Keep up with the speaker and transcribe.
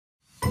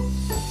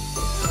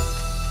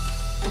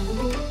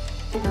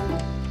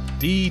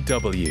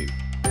DW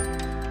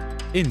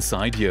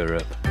Inside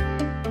Europe.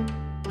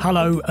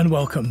 Hello and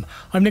welcome.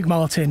 I'm Nick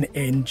Martin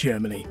in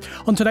Germany.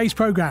 On today's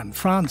programme,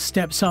 France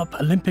steps up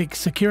Olympic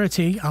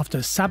security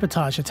after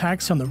sabotage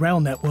attacks on the rail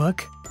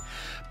network.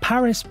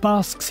 Paris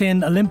basks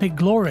in Olympic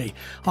glory.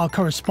 Our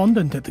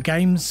correspondent at the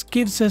Games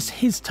gives us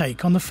his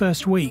take on the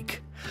first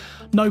week.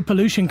 No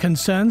pollution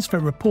concerns for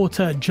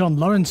reporter John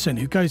Lawrenson,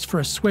 who goes for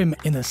a swim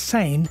in the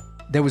Seine.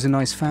 There was a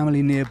nice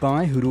family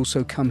nearby who'd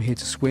also come here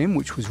to swim,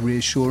 which was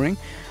reassuring,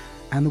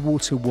 and the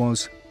water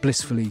was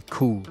blissfully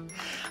cool.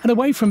 And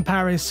away from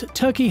Paris,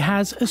 Turkey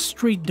has a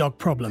street dog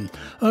problem.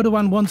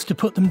 Erdogan wants to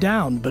put them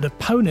down, but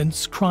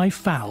opponents cry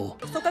foul.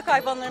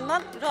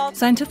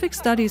 Scientific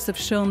studies have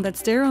shown that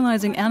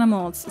sterilizing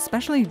animals,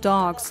 especially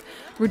dogs,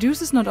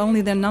 reduces not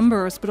only their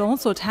numbers but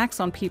also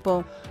attacks on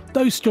people.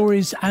 Those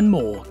stories and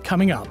more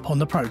coming up on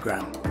the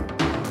programme.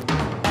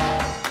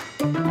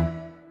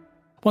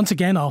 Once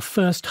again, our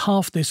first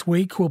half this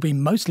week will be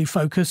mostly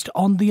focused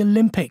on the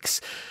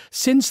Olympics.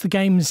 Since the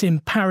Games in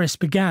Paris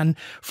began,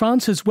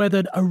 France has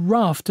weathered a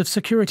raft of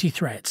security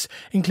threats,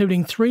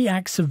 including 3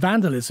 acts of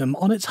vandalism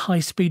on its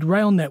high-speed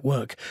rail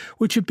network,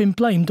 which have been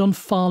blamed on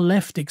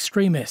far-left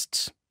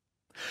extremists.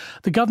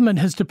 The government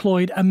has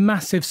deployed a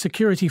massive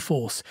security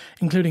force,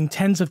 including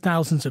tens of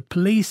thousands of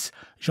police,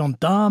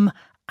 gendarmes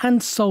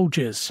and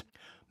soldiers.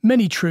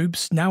 Many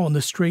troops now on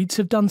the streets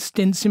have done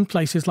stints in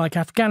places like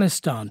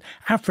Afghanistan,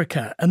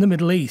 Africa and the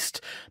Middle East.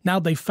 Now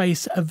they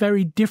face a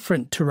very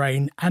different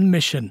terrain and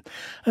mission,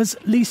 as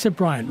Lisa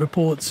Bryant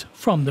reports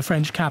from the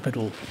French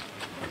capital.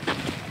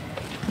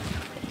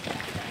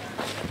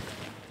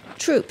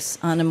 Troops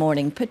on a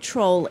morning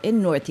patrol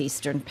in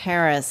northeastern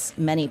Paris.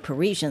 Many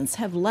Parisians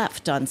have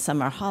left on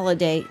summer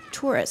holiday.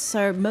 Tourists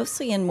are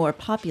mostly in more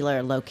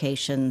popular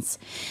locations.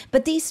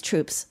 But these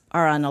troops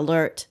are on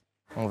alert.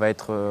 On va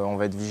être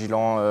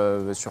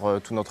vigilant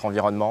sur tout notre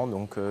environnement,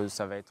 donc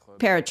ça va être...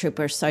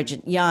 Paratrooper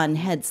Sergeant Jan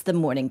heads the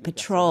morning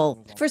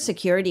patrol. For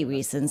security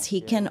reasons, he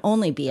can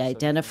only be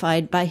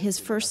identified by his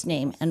first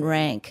name and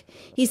rank.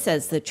 He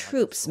says the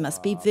troops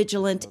must be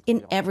vigilant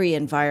in every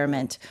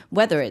environment.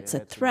 Whether it's a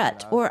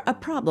threat or a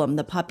problem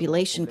the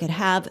population could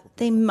have,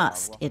 they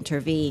must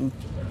intervene.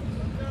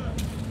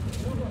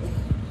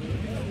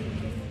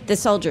 The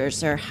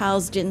soldiers are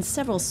housed in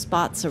several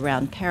spots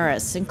around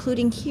Paris,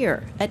 including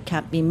here at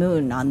Cap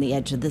Mimoun on the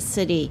edge of the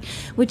city,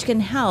 which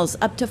can house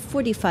up to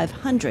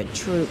 4,500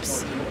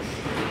 troops.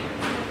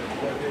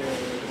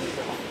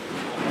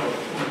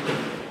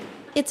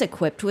 It's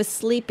equipped with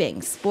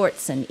sleeping,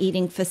 sports and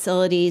eating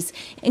facilities,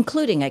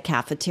 including a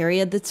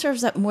cafeteria that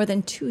serves up more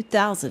than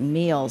 2,000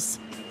 meals.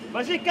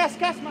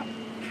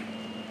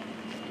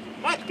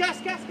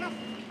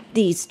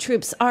 These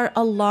troops are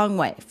a long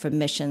way from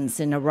missions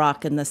in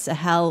Iraq and the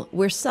Sahel,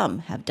 where some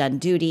have done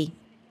duty.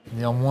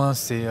 Néanmoins,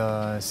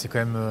 c'est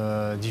quand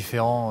même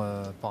différent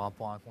par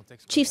rapport à un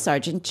contexte. Chief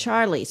Sergeant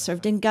Charlie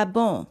served in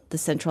Gabon, the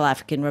Central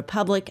African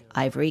Republic,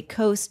 Ivory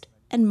Coast,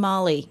 and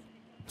Mali.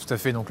 Tout à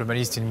fait. Donc le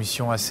Mali, c'était une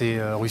mission assez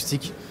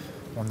rustique.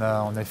 On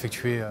a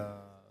effectué.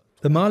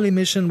 The Mali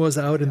mission was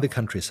out in the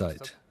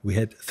countryside. We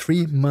had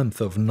 3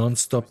 months of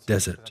non-stop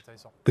desert.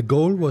 The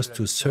goal was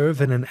to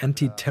serve in an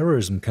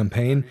anti-terrorism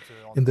campaign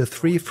in the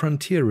 3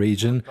 frontier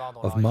regions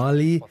of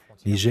Mali,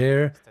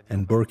 Niger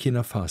and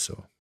Burkina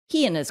Faso.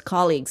 He and his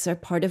colleagues are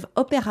part of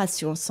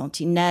Opération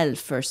Sentinelle,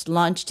 first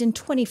launched in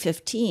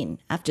 2015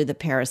 after the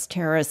Paris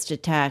terrorist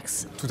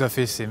attacks. Tout à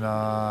fait, c'est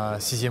ma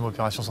 6e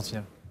opération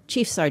Sentinelle.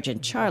 Chief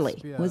Sergeant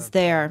Charlie was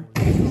there.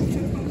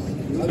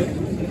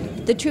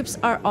 The troops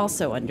are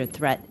also under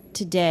threat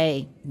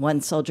today.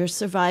 One soldier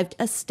survived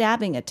a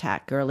stabbing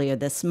attack earlier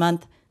this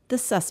month. The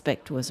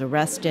suspect was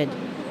arrested.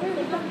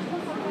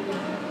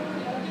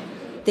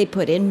 They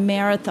put in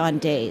marathon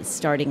days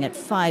starting at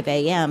 5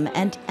 a.m.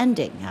 and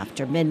ending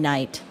after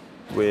midnight.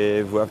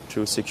 We have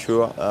to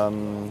secure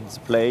the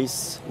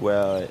place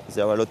where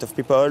there are a lot of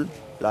people,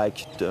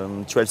 like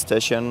the train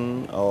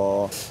station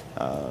or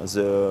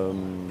the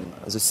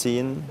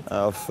scene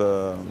of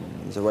the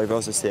river,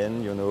 the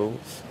Seine,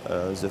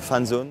 the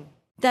fan zone.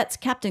 That's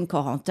Captain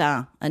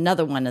Corentin,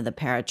 another one of the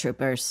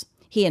paratroopers.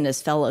 He and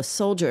his fellow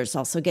soldiers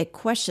also get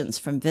questions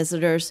from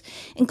visitors,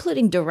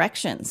 including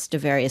directions to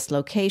various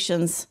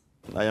locations.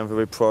 I am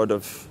very proud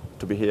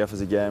to be here for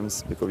the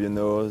Games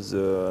because,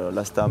 the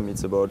last time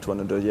it's about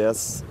 100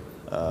 years.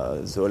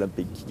 The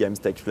Olympic Games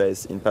take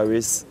place in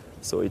Paris,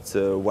 so it's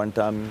one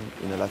time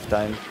in a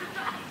lifetime.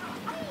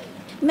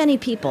 Many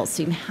people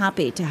seem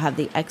happy to have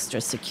the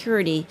extra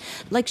security,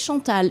 like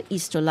Chantal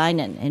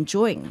Istolainen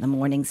enjoying the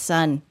morning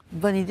sun.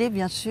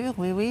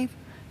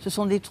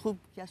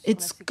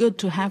 It's good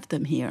to have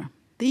them here.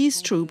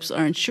 These troops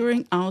are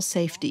ensuring our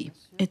safety.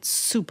 It's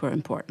super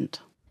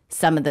important.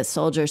 Some of the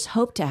soldiers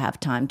hope to have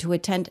time to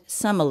attend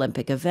some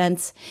Olympic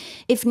events.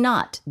 If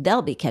not,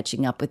 they'll be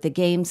catching up with the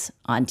Games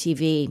on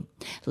TV.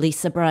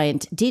 Lisa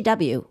Bryant,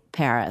 DW,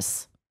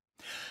 Paris.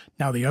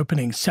 Now, the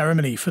opening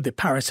ceremony for the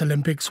Paris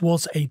Olympics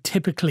was a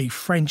typically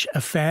French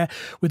affair,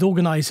 with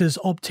organisers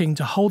opting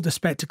to hold the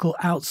spectacle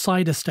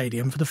outside a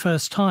stadium for the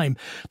first time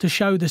to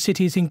show the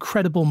city's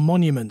incredible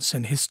monuments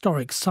and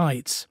historic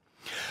sites.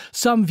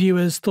 Some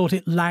viewers thought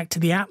it lacked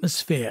the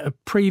atmosphere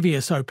of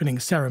previous opening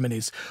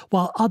ceremonies,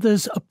 while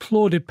others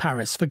applauded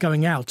Paris for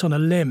going out on a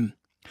limb.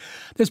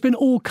 There's been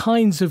all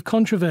kinds of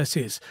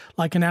controversies,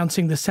 like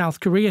announcing the South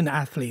Korean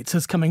athletes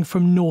as coming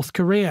from North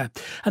Korea,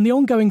 and the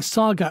ongoing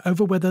saga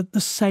over whether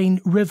the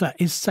Seine River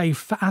is safe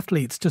for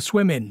athletes to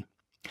swim in.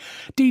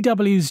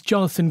 DW's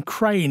Jonathan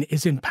Crane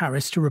is in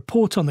Paris to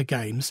report on the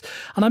Games,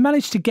 and I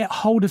managed to get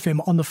hold of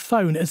him on the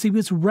phone as he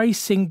was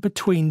racing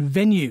between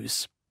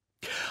venues.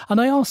 And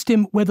I asked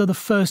him whether the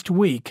first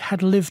week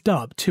had lived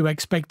up to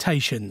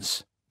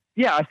expectations.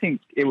 Yeah, I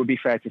think it would be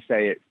fair to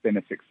say it's been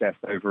a success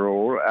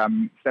overall.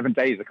 7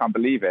 days, I can't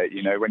believe it.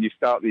 You know, when you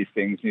start these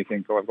things and you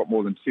think, oh, I've got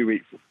more than 2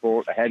 weeks of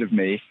sport ahead of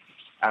me.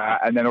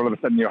 And then all of a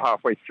sudden you're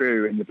halfway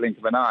through in the blink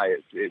of an eye.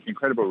 It's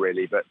incredible,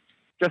 really. But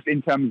just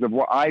in terms of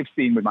what I've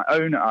seen with my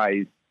own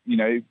eyes, you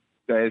know,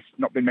 there's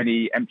not been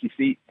many empty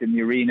seats in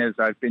the arenas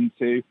I've been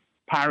to.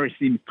 Paris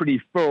seems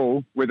pretty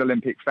full with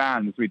Olympic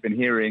fans. We've been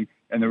hearing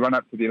in the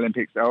run-up to the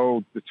Olympics,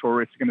 oh, the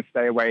tourists are going to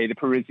stay away, the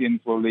Parisians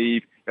will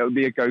leave, it'll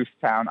be a ghost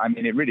town. I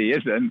mean, it really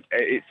isn't.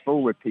 It's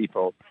full with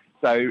people.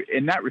 So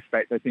in that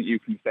respect, I think you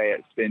can say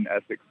it's been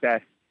a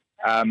success.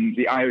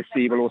 The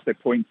IOC will also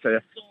point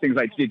to things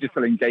like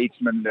digital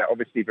engagement. They're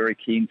obviously very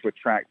keen to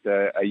attract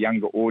a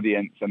younger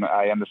audience, and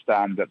I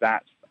understand that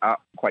that's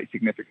up quite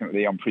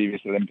significantly on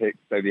previous Olympics,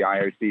 so the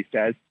IOC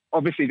says.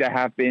 Obviously, there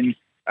have been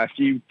a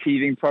few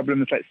teething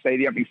problems. Let's say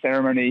the opening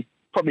ceremony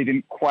probably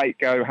didn't quite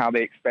go how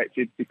they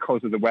expected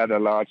because of the weather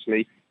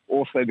largely.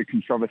 Also the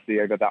controversy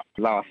over that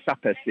Last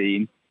Supper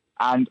scene.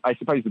 And I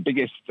suppose the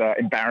biggest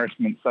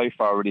embarrassment so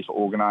far really for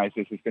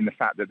organisers has been the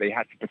fact that they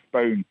had to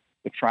postpone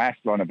the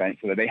triathlon event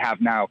so that they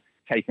have now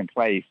taken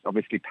place.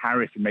 Obviously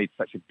Paris had made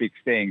such a big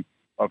thing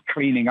of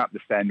cleaning up the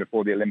Seine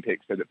before the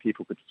Olympics so that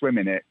people could swim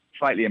in it.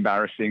 Slightly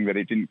embarrassing that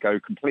it didn't go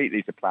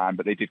completely to plan,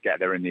 but they did get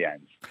there in the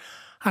end.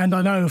 And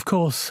I know, of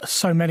course,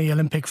 so many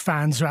Olympic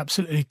fans are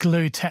absolutely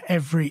glued to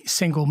every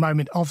single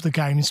moment of the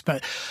Games,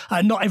 but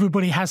not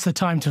everybody has the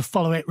time to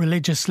follow it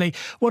religiously.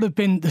 What have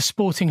been the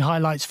sporting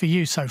highlights for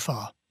you so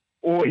far?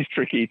 Always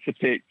tricky to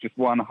pick just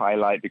one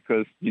highlight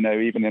because, you know,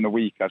 even in a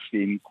week I've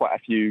seen quite a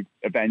few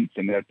events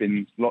and there have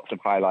been lots of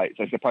highlights.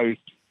 I suppose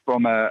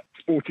from a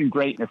sporting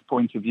greatness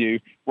point of view,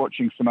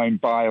 watching Simone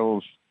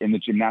Biles in the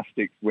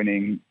gymnastics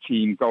winning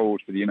team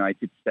gold for the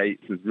United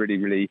States was really,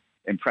 really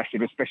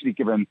impressive, especially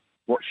given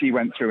what she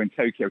went through in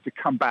Tokyo. To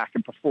come back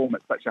and perform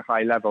at such a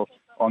high level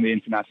on the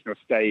international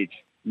stage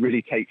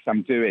really takes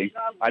some doing.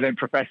 I don't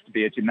profess to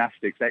be a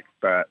gymnastics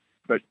expert,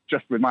 but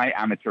just with my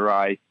amateur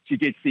eye, she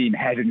did seem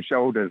head and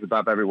shoulders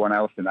above everyone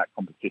else in that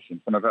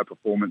competition. Some of her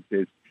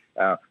performances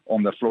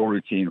on the floor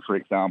routine, for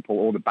example,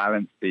 all the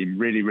balance being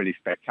really, really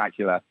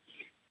spectacular.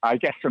 I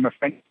guess from a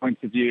French point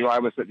of view, I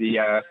was at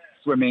the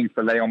swimming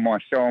for Léon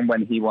Marchand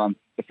when he won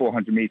the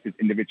 400 metres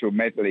individual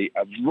medley.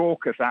 A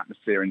raucous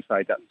atmosphere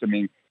inside that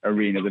swimming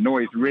arena. The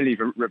noise really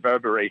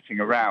reverberating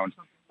around.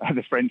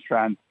 The French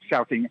fans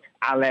shouting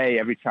 "Allez"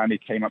 every time he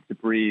came up to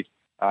breathe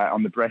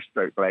on the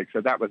breaststroke leg.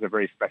 So that was a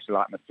very special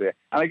atmosphere.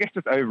 And I guess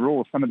just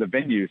overall, some of the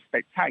venues,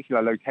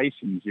 spectacular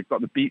locations. You've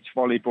got the beach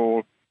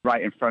volleyball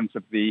right in front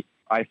of the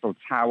Eiffel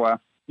Tower.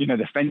 You know,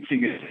 the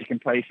fencing is taking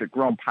place at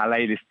Grand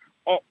Palais, this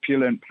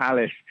opulent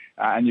palace,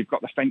 and you've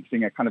got the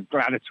fencing, a kind of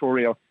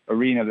gladiatorial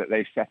arena that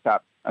they've set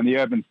up, and the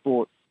urban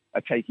sports are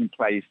taking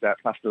place at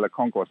Place de la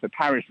Concorde. So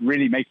Paris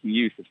really making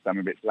use of some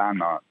of its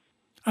landmarks.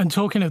 And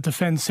talking of the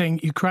fencing,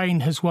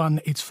 Ukraine has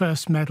won its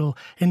first medal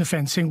in the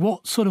fencing.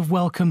 What sort of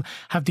welcome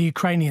have the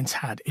Ukrainians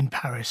had in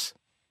Paris?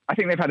 I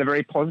think they've had a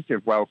very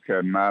positive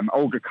welcome.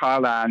 Olga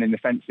Karlan in the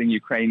fencing,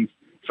 Ukraine's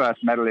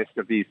first medalist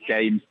of these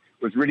games,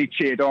 was really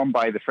cheered on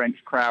by the French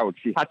crowd.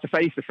 She had to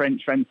face a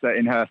French fencer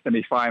in her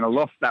semi-final,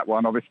 lost that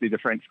one. Obviously, the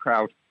French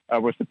crowd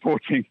was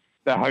supporting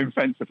their home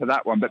fencer for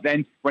that one. But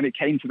then when it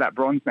came to that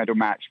bronze medal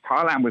match,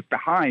 Karlan was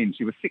behind.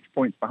 She was 6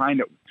 points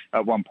behind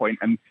at one point,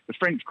 and the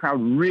French crowd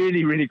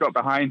really, really got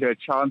behind her,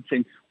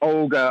 chanting,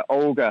 "Olga,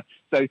 Olga."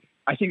 So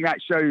I think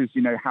that shows,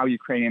 you know, how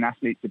Ukrainian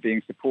athletes are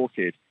being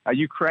supported.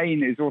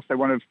 Ukraine is also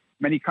one of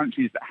many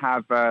countries that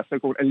have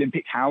so-called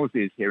Olympic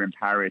houses here in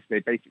Paris. They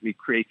basically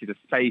created a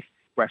space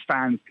where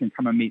fans can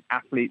come and meet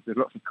athletes. There's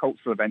lots of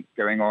cultural events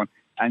going on.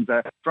 And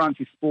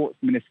France's sports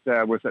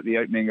minister was at the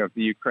opening of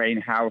the Ukraine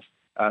house,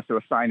 so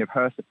a sign of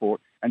her support.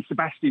 And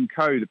Sébastien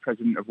Coe, the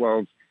president of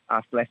World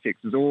Athletics,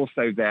 was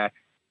also there,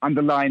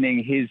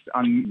 underlining his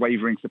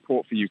unwavering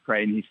support for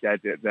Ukraine. He said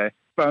that they're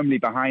firmly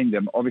behind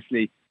them.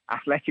 Obviously,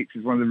 athletics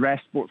is one of the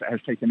rare sports that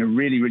has taken a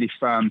really, really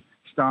firm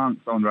stance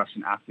on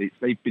Russian athletes.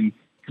 They've been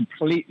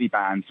completely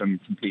banned from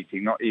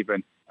competing, not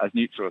even as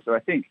neutral. So I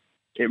think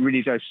it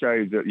really does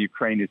show that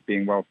Ukraine is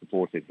being well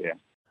supported here.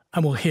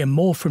 And we'll hear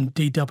more from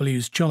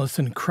DW's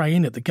Jonathan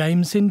Crane at the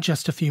Games in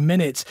just a few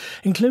minutes,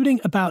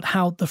 including about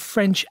how the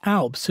French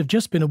Alps have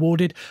just been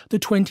awarded the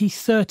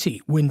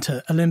 2030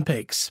 Winter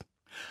Olympics.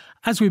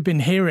 As we've been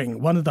hearing,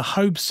 one of the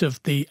hopes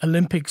of the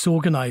Olympics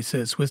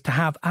organisers was to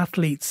have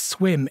athletes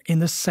swim in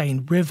the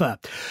Seine River.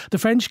 The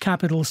French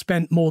capital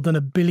spent more than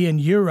 €1 billion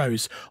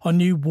on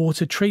new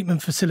water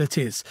treatment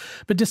facilities.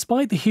 But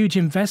despite the huge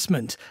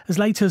investment, as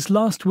late as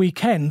last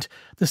weekend,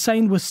 the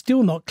Seine was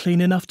still not clean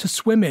enough to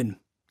swim in.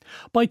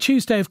 By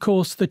Tuesday, of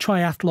course, the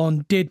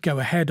triathlon did go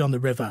ahead on the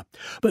river,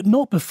 but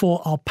not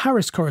before our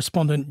Paris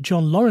correspondent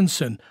John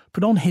Lawrenson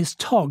put on his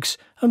togs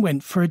and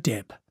went for a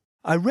dip.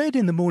 I read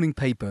in the morning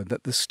paper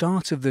that the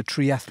start of the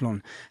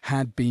triathlon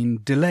had been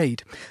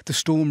delayed. The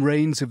storm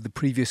rains of the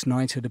previous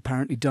night had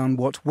apparently done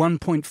what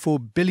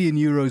 €1.4 billion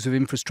of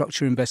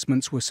infrastructure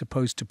investments were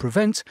supposed to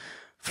prevent,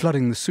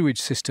 flooding the sewage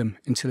system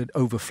until it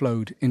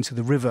overflowed into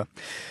the river.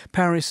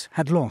 Paris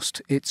had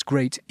lost its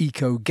great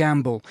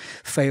eco-gamble,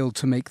 failed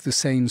to make the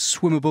Seine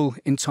swimmable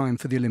in time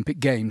for the Olympic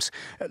Games,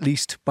 at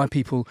least by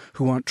people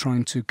who aren't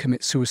trying to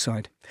commit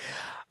suicide.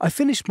 I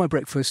finished my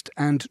breakfast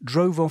and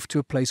drove off to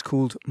a place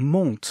called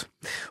Mantes.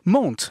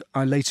 Mantes,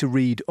 I later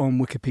read on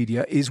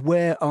Wikipedia, is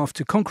where,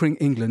 after conquering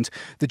England,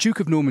 the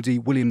Duke of Normandy,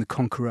 William the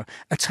Conqueror,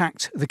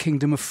 attacked the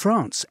Kingdom of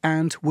France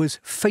and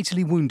was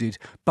fatally wounded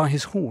by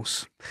his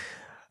horse.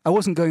 I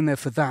wasn't going there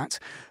for that,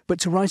 but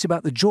to write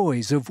about the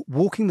joys of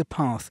walking the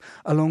path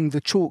along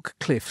the chalk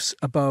cliffs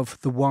above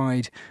the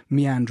wide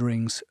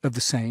meanderings of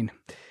the Seine.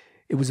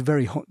 It was a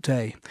very hot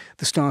day,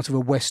 the start of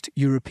a West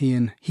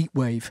European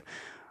heatwave.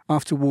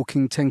 After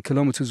walking 10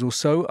 kilometres or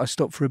so, I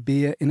stopped for a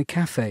beer in a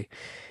cafe.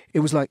 It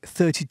was like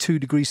 32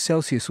 degrees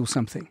Celsius or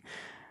something.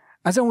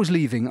 As I was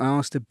leaving, I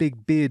asked a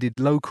big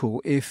bearded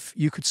local if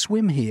you could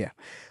swim here.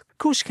 "Of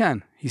course you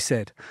can," he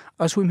said.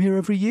 "I swim here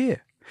every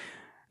year."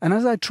 And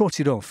as I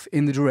trotted off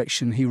in the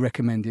direction he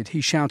recommended,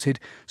 he shouted,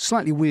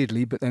 slightly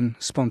weirdly, but then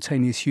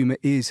spontaneous humour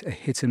is a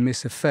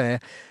hit-and-miss affair,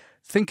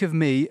 "Think of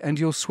me and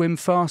you'll swim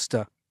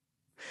faster."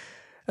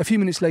 A few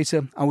minutes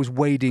later, I was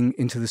wading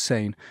into the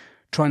Seine,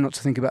 trying not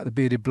to think about the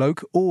bearded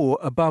bloke, or,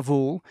 above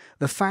all,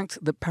 the fact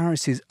that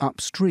Paris is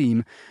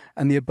upstream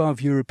and the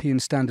above European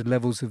standard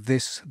levels of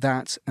this,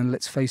 that, and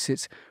let's face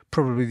it,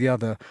 probably the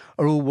other,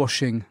 are all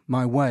washing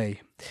my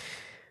way.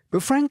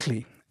 But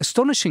frankly,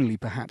 astonishingly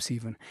perhaps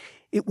even,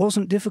 it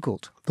wasn't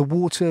difficult. The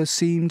water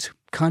seemed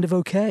kind of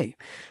okay.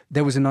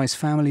 There was a nice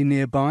family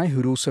nearby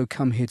who'd also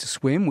come here to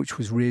swim, which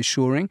was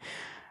reassuring,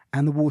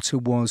 and the water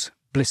was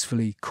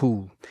blissfully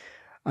cool.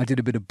 I did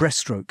a bit of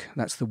breaststroke,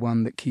 that's the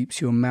one that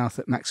keeps your mouth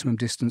at maximum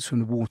distance from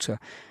the water.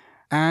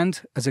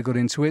 And, as I got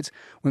into it,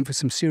 went for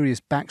some serious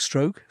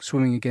backstroke,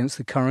 swimming against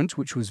the current,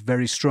 which was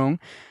very strong,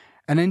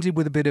 and ended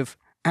with a bit of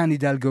Anne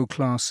Hidalgo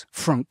class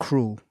front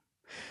crawl.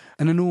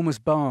 An enormous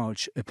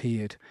barge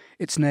appeared.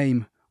 Its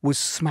name was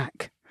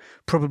Smack,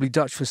 probably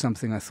Dutch for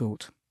something, I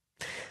thought.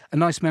 A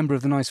nice member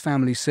of the nice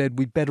family said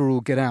we'd better all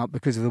get out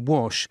because of the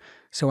wash,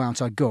 so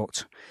out I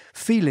got.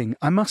 Feeling,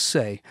 I must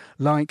say,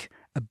 like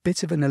a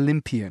bit of an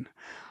Olympian.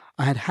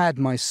 I had had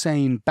my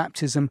Seine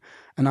baptism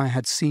and I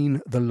had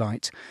seen the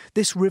light.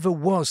 This river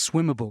was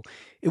swimmable.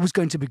 It was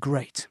going to be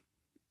great.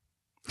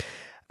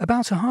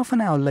 About a half an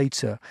hour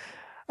later,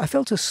 I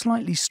felt a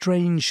slightly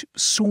strange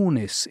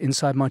soreness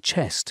inside my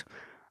chest,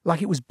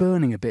 like it was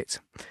burning a bit.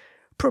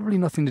 Probably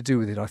nothing to do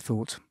with it, I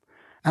thought.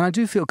 And I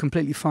do feel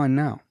completely fine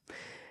now.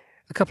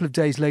 A couple of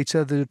days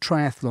later, the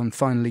triathlon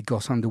finally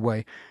got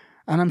underway,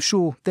 and I'm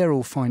sure they're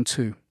all fine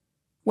too.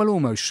 Well,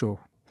 almost sure.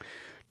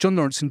 John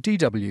Lawrenson,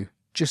 DW,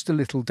 just a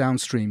little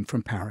downstream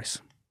from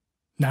Paris.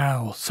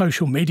 Now,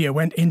 social media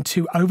went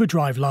into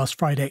overdrive last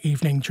Friday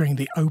evening during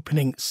the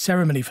opening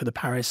ceremony for the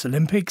Paris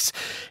Olympics.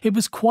 It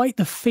was quite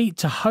the feat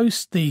to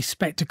host the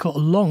spectacle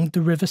along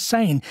the River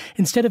Seine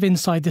instead of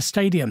inside the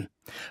stadium.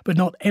 But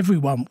not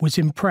everyone was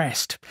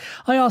impressed.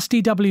 I asked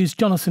DW's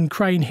Jonathan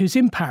Crane, who's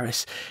in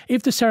Paris,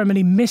 if the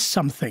ceremony missed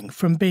something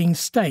from being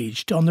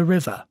staged on the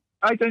river.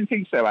 I don't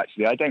think so,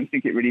 actually. I don't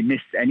think it really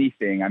missed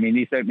anything. I mean,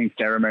 these opening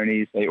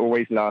ceremonies, they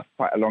always last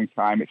quite a long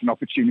time. It's an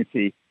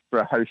opportunity for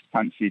a host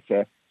country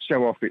to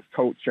show off its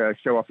culture,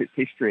 show off its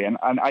history. And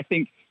I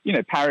think,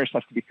 Paris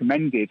has to be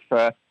commended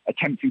for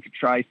attempting to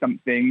try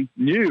something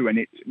new. And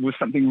it was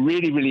something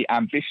really, really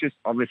ambitious.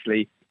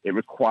 Obviously, it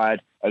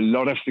required a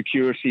lot of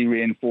security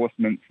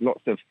reinforcements,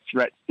 lots of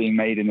threats being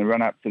made in the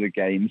run-up to the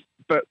Games.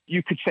 But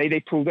you could say they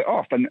pulled it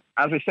off. And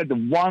as I said, the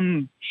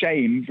one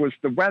shame was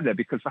the weather,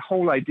 because the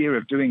whole idea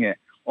of doing it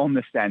on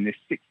the Seine, this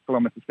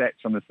 6-kilometre stretch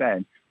on the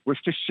Seine, was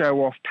to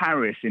show off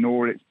Paris in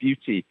all its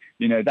beauty.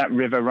 That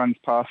river runs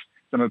past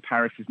some of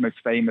Paris's most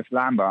famous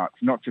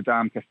landmarks, Notre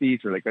Dame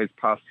Cathedral. It goes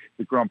past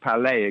the Grand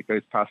Palais, it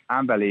goes past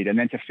Invalides, and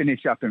then to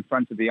finish up in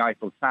front of the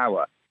Eiffel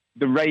Tower.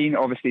 The rain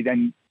obviously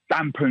then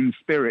dampened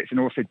spirits and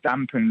also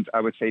dampened, I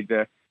would say,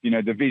 the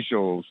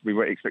visuals. We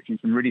were expecting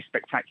some really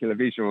spectacular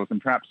visuals,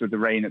 and perhaps with the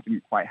rain it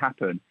didn't quite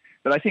happen.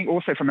 But I think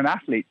also from an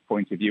athlete's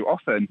point of view,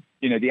 often,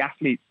 the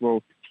athletes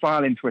will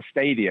file into a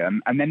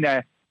stadium and then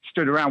they're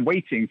stood around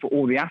waiting for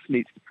all the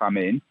athletes to come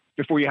in,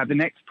 before you had the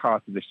next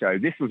part of the show.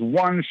 This was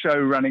one show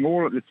running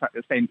all at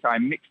the same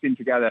time, mixed in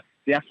together,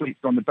 the athletes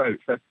on the boat.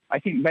 So I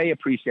think they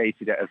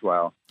appreciated it as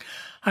well.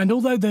 And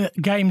although the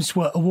Games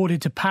were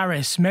awarded to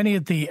Paris, many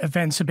of the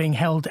events are being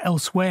held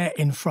elsewhere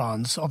in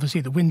France. Obviously,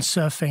 the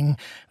windsurfing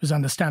was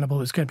understandable.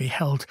 It was going to be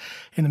held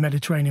in the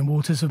Mediterranean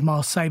waters of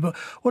Marseille. But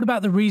what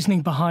about the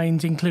reasoning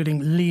behind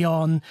including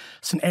Lyon,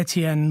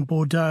 Saint-Etienne,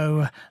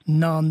 Bordeaux,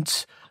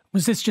 Nantes?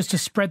 Was this just to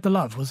spread the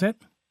love, was it?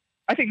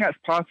 I think that's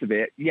part of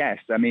it, yes.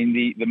 I mean,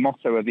 the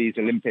motto of these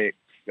Olympics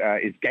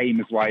is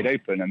Games Wide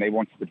Open, and they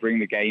wanted to bring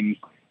the Games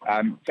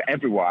to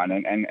everyone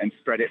and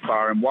spread it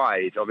far and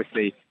wide.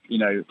 Obviously, you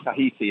know,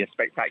 Tahiti, a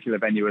spectacular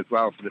venue as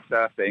well for the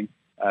surfing,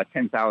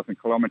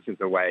 10,000 kilometres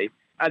away.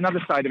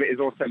 Another side of it is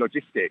also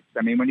logistics.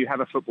 I mean, when you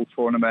have a football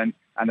tournament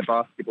and a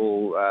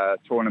basketball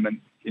tournament,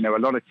 you know, a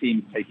lot of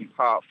teams taking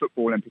part,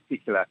 football in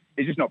particular,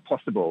 it's just not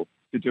possible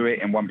to do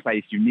it in one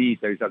place. You need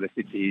those other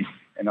cities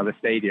and other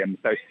stadiums.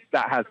 So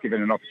that has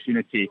given an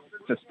opportunity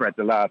to spread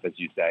the love, as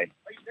you say.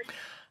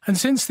 And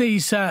since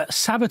these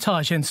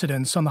sabotage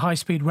incidents on the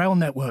high-speed rail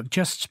network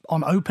just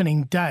on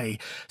opening day,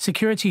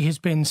 security has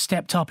been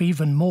stepped up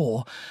even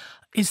more.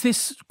 Is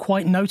this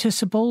quite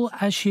noticeable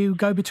as you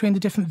go between the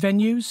different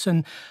venues?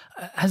 And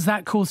has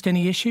that caused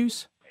any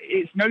issues?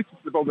 It's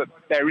noticeable that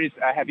there is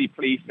a heavy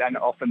police and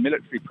often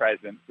military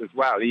presence as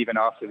well, even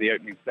after the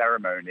opening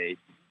ceremony.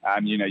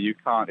 You know, you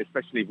can't,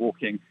 especially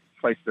walking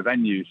close to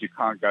venues, you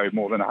can't go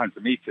more than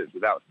 100 metres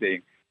without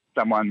seeing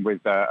someone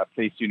with a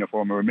police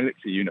uniform or a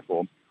military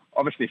uniform.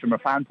 Obviously, from a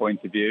fan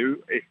point of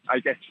view, I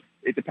guess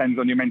it depends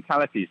on your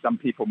mentality. Some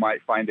people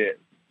might find it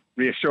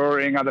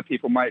reassuring, other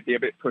people might be a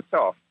bit put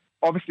off.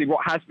 Obviously, what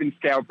has been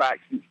scaled back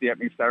since the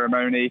opening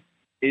ceremony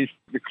is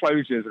the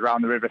closures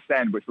around the River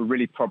Seine, which were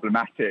really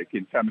problematic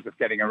in terms of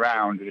getting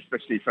around, and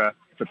especially for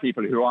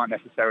people who aren't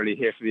necessarily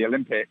here for the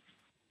Olympics.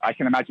 I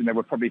can imagine there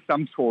were probably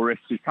some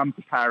tourists who come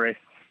to Paris,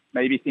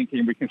 maybe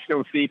thinking we can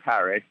still see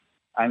Paris,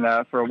 and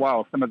for a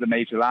while some of the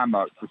major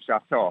landmarks were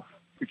shut off.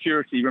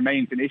 Security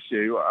remains an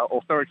issue.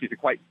 Authorities are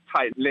quite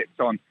tight-lipped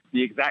on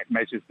the exact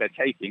measures they're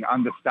taking,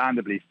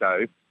 understandably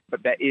so,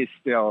 but there is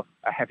still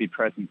a heavy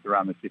presence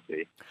around the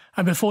city.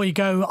 And before you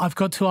go, I've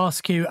got to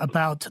ask you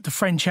about the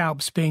French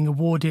Alps being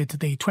awarded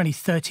the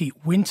 2030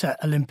 Winter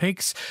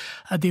Olympics.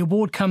 The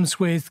award comes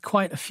with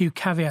quite a few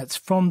caveats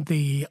from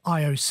the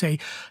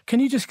IOC. Can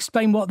you just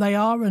explain what they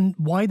are and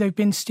why they've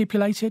been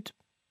stipulated?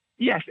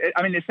 Yes,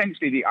 I mean,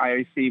 essentially the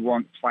IOC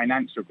wants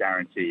financial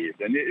guarantees,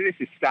 and this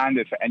is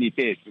standard for any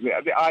bid.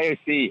 The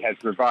IOC has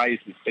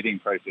revised its bidding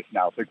process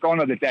now. So gone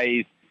are the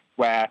days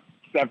where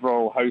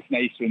several host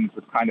nations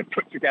would kind of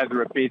put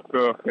together a bid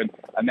book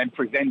and then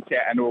present it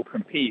and all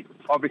compete.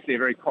 Obviously a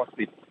very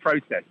costly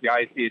process. The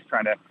IOC is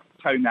trying to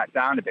tone that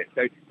down a bit.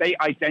 So they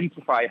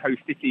identify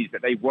host cities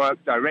that they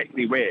work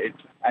directly with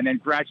and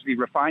then gradually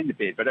refine the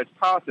bid. But as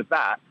part of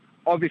that,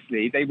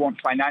 obviously they want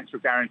financial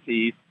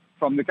guarantees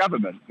from the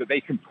government that they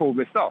can pull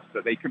this off,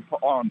 that they can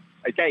put on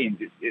a games.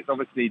 It's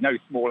obviously no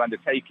small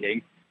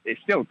undertaking. It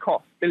still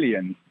costs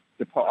billions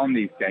to put on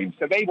these games.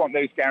 So they want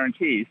those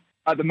guarantees.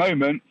 At the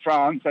moment,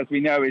 France, as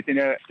we know, is in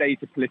a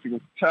state of political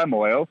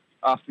turmoil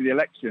after the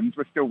elections.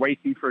 We're still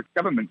waiting for a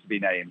government to be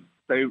named.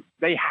 So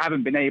they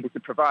haven't been able to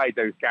provide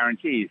those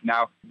guarantees.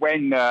 Now,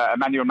 when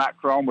Emmanuel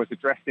Macron was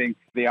addressing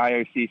the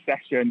IOC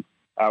session,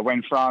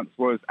 when France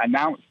was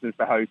announced as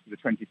the host of the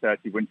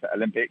 2030 Winter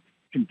Olympics,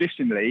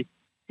 conditionally,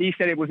 he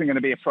said it wasn't going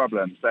to be a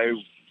problem. So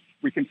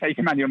we can take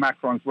Emmanuel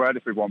Macron's word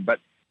if we want. But,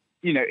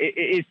 you know,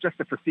 it is just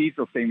a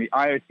procedural thing. The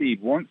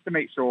IOC wants to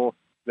make sure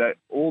that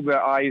all the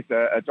I's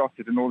are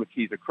dotted and all the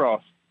T's are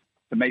crossed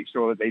to make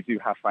sure that they do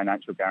have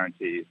financial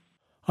guarantees.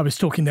 I was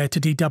talking there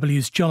to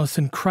DW's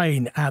Jonathan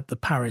Crane at the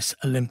Paris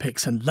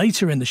Olympics. And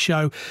later in the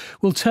show,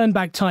 we'll turn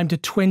back time to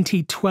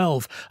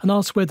 2012 and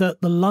ask whether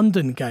the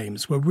London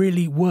Games were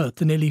really worth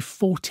the nearly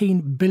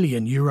 €14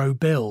 billion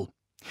bill.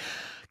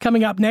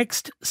 Coming up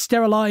next,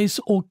 sterilise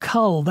or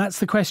cull? That's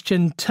the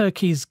question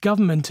Turkey's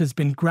government has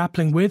been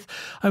grappling with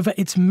over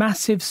its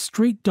massive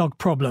street dog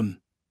problem.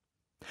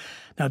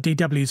 Now,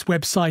 DW's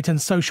website and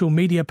social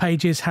media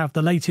pages have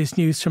the latest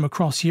news from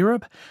across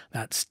Europe.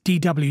 That's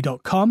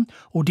dw.com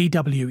or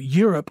DW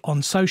Europe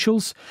on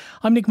socials.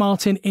 I'm Nick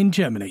Martin in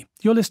Germany.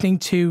 You're listening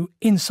to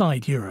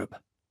Inside Europe.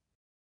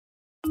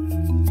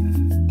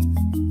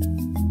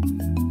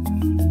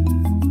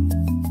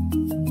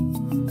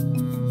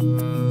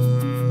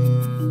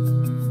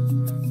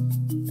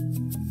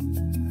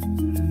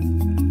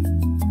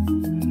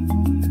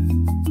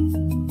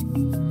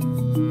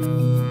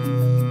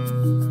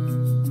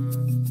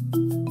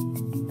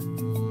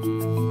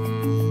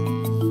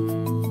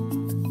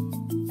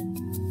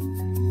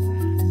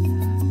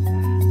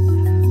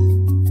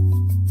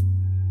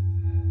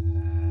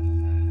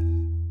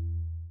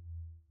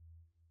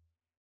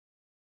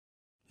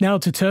 Now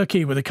to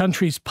Turkey, where the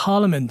country's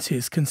parliament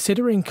is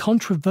considering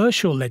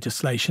controversial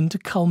legislation to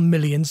cull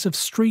millions of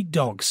street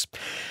dogs.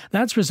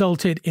 That's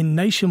resulted in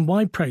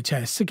nationwide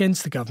protests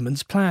against the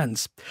government's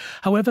plans.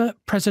 However,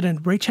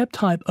 President Recep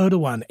Tayyip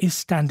Erdogan is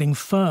standing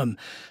firm,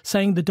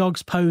 saying the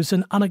dogs pose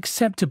an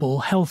unacceptable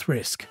health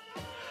risk.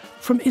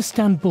 From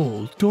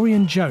Istanbul,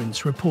 Dorian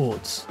Jones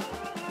reports.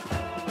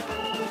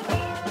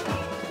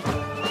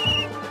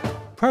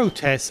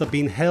 Protests have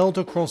been held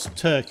across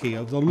Turkey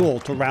over the law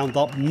to round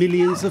up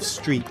millions of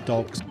street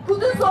dogs.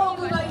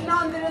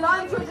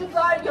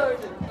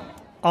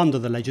 Under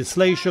the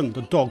legislation,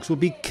 the dogs will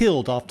be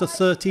killed after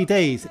 30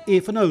 days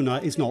if an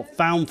owner is not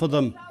found for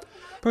them.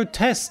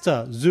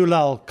 Protester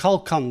Zulal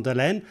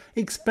Kalkandelen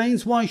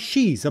explains why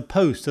she's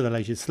opposed to the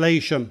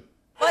legislation.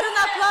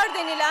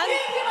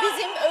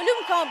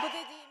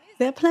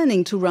 They're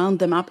planning to round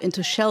them up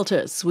into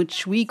shelters,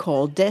 which we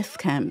call death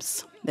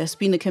camps. There's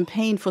been a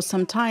campaign for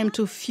some time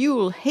to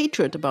fuel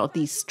hatred about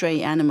these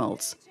stray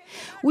animals.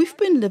 We've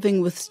been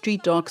living with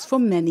street dogs for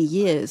many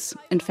years,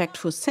 in fact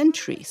for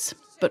centuries.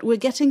 But we're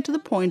getting to the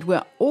point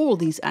where all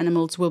these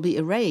animals will be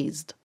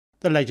erased.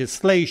 The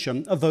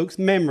legislation evokes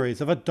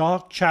memories of a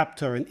dark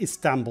chapter in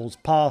Istanbul's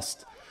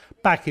past.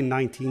 Back in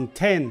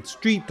 1910,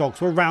 street dogs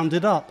were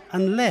rounded up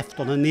and left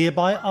on a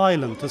nearby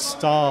island to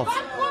starve.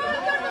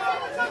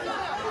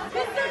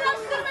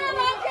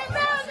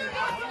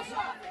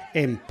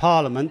 In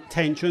Parliament,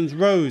 tensions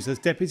rose as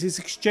deputies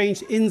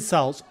exchanged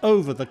insults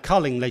over the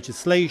culling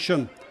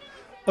legislation,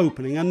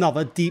 opening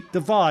another deep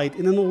divide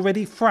in an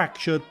already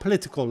fractured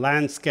political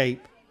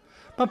landscape.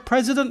 But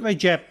President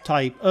Recep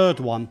Tayyip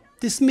Erdogan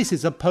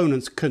dismisses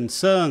opponents'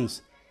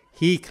 concerns.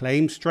 He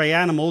claims stray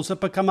animals have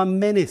become a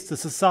menace to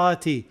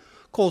society,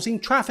 causing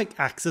traffic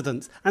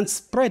accidents and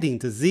spreading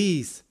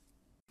disease.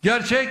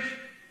 Gerçek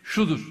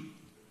şudur.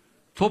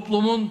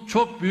 Toplumun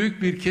çok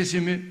büyük bir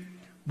kesimi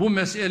bu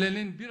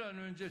meselenin bir an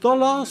önce... The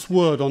last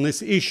word on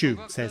this issue,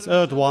 says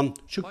Erdogan,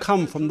 should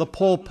come from the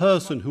poor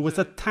person who was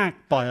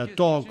attacked by a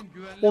dog,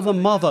 or the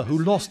mother who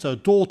lost her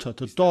daughter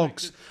to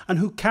dogs and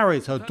who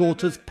carries her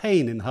daughter's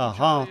pain in her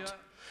heart.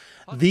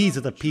 These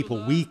are the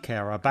people we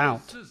care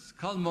about.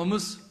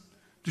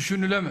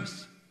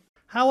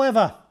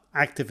 However,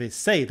 activists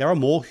say there are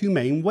more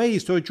humane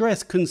ways to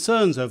address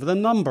concerns over the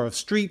number of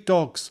street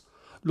dogs.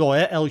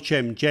 Lawyer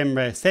Elçem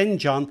Cemre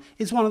Sencan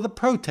is one of the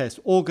protest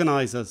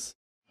organisers.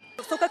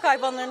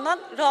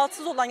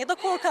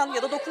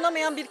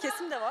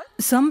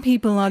 Some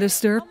people are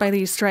disturbed by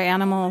these stray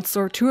animals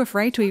or too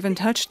afraid to even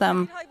touch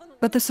them.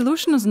 But the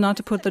solution is not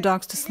to put the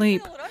dogs to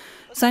sleep.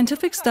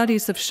 Scientific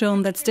studies have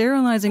shown that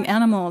sterilizing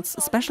animals,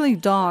 especially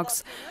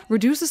dogs,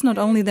 reduces not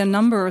only their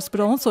numbers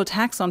but also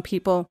attacks on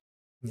people.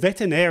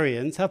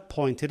 Veterinarians have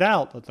pointed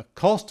out that the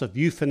cost of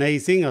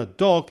euthanizing a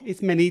dog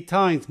is many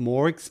times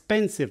more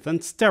expensive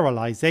than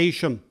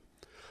sterilization.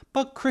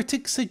 But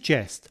critics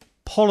suggest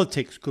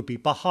politics could be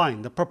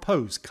behind the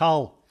proposed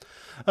cull.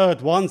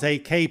 Erdogan's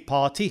AK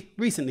party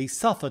recently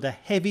suffered a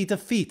heavy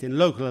defeat in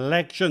local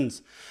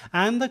elections,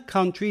 and the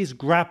country is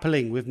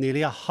grappling with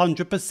nearly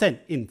 100%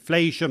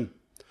 inflation.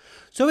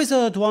 So is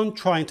Erdogan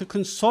trying to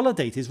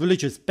consolidate his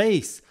religious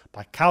base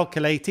by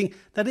calculating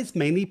that it's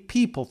mainly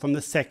people from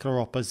the secular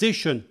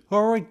opposition who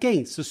are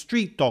against the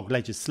street dog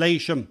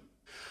legislation?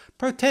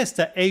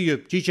 Protester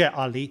Eyüp Cice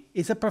Ali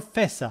is a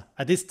professor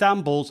at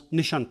Istanbul's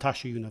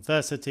Nişantaşı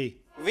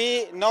University.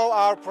 We know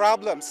our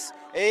problems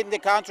in the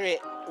country.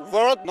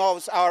 World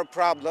knows our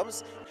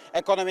problems,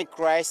 economic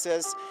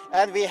crisis,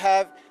 and we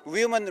have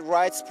human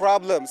rights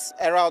problems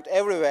around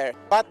everywhere.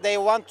 But they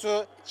want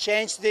to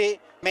change the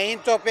main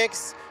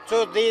topics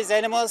to these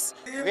animals.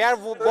 We are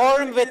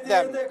born with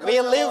them,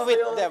 we live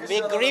with them,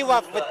 we grew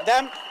up with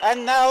them,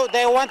 and now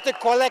they want to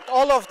collect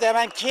all of them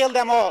and kill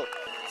them all.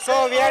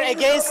 So we are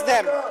against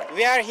them.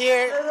 We are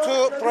here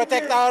to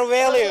protect our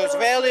values,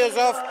 values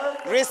of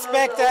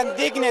respect and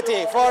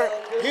dignity for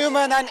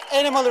human and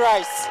animal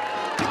rights.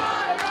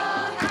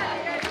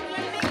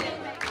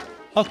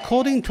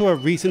 According to a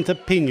recent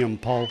opinion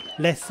poll,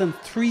 less than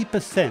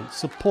 3%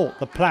 support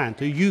the plan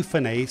to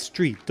euthanize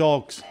street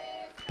dogs,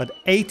 but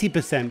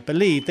 80%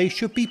 believe they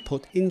should be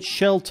put in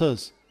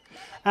shelters.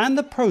 And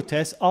the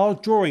protests are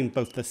drawing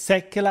both the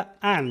secular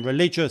and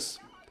religious.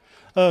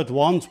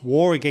 Erdogan's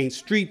war against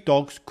street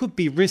dogs could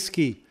be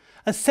risky,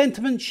 a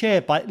sentiment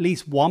shared by at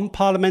least one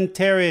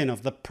parliamentarian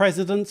of the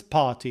president's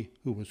party,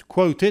 who was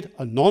quoted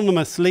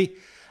anonymously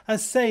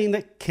as saying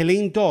that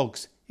killing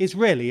dogs is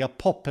really a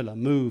popular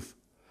move.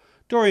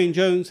 Dorian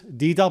Jones,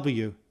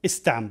 DW,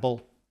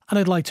 Istanbul. And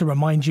I'd like to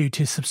remind you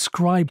to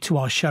subscribe to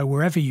our show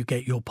wherever you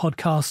get your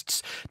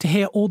podcasts to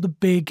hear all the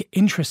big,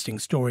 interesting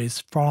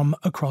stories from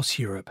across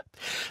Europe.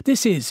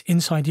 This is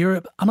Inside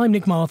Europe, and I'm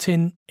Nick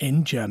Martin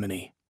in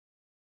Germany.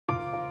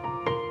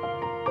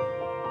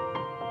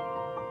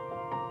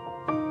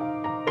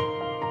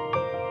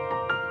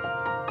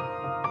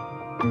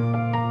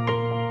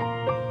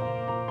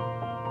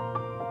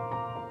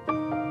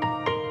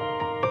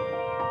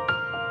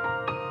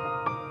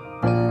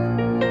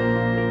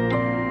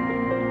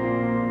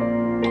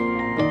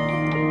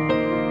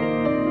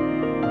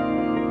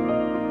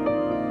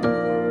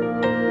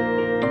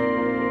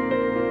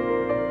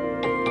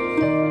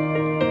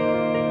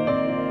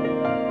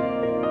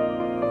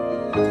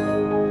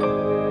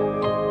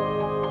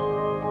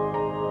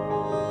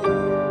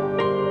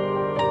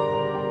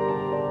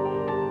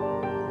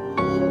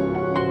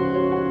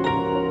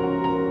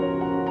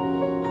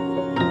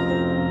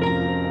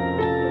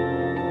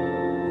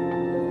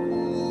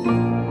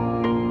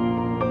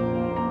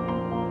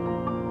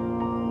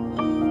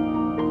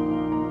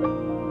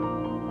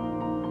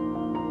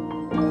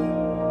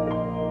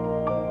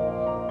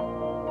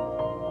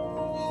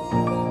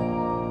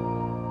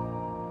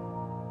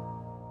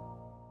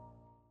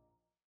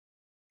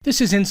 This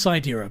is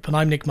Inside Europe, and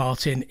I'm Nick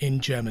Martin in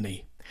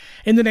Germany.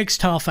 In the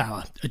next half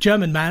hour, a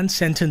German man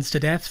sentenced to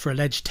death for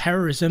alleged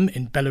terrorism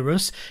in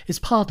Belarus is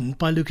pardoned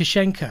by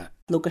Lukashenko.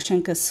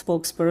 Lukashenko's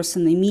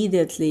spokesperson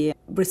immediately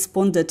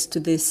responded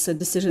to this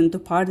decision to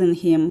pardon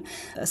him,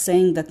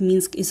 saying that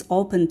Minsk is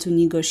open to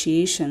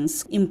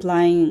negotiations,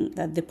 implying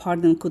that the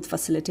pardon could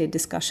facilitate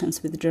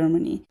discussions with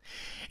Germany.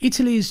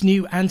 Italy's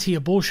new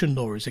anti-abortion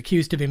law is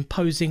accused of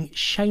imposing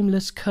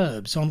shameless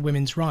curbs on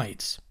women's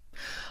rights.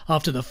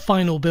 After the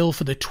final bill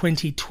for the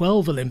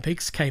 2012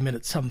 Olympics came in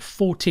at some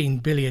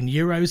 €14 billion,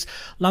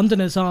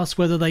 Londoners asked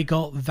whether they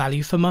got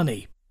value for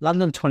money.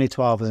 London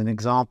 2012 is an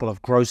example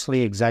of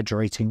grossly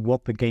exaggerating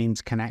what the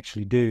Games can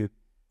actually do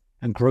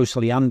and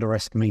grossly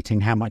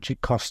underestimating how much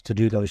it costs to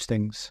do those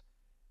things.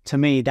 To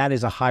me, that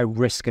is a high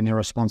risk and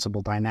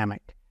irresponsible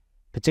dynamic,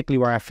 particularly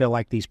where I feel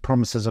like these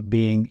promises are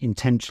being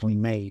intentionally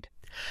made.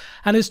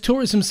 And as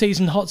tourism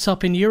season hots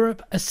up in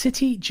Europe, a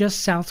city just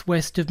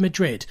southwest of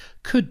Madrid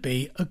could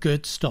be a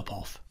good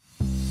stop-off.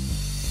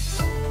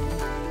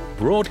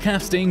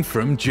 Broadcasting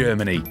from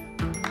Germany,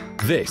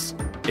 this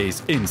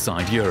is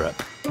Inside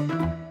Europe.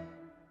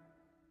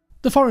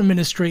 The Foreign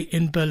Ministry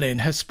in Berlin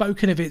has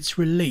spoken of its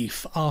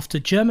relief after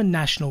German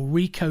national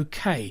Rico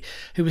K.,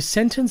 who was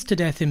sentenced to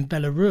death in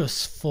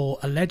Belarus for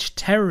alleged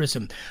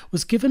terrorism,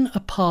 was given a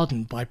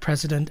pardon by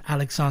President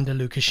Alexander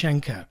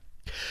Lukashenko.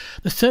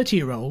 The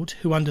 30-year-old,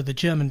 who under the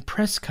German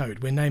press code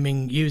we're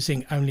naming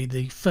using only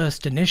the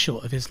first initial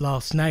of his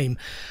last name,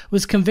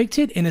 was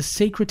convicted in a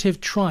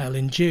secretive trial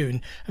in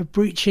June of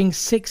breaching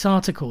 6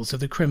 articles of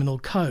the criminal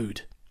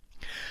code.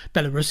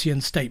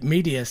 Belarusian state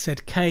media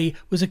said Kay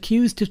was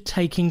accused of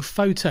taking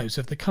photos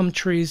of the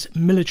country's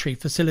military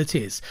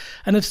facilities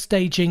and of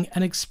staging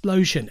an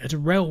explosion at a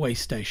railway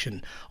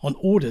station on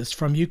orders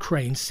from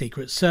Ukraine's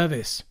Secret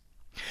Service.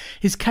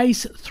 His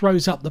case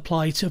throws up the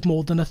plight of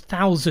more than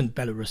 1,000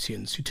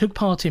 Belarusians who took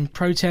part in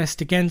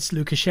protest against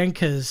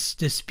Lukashenko's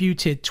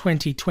disputed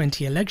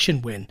 2020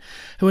 election win,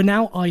 who are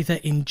now either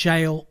in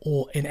jail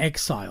or in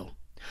exile.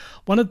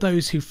 One of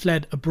those who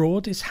fled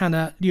abroad is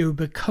Hanna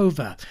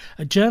Lyubakova,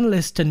 a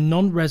journalist and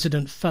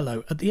non-resident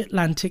fellow at the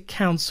Atlantic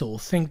Council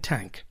think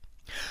tank.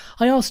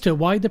 I asked her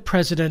why the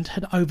president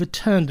had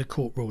overturned the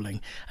court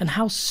ruling and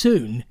how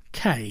soon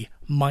Kay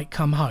might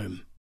come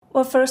home.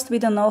 Well, first, we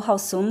don't know how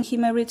soon he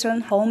may return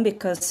home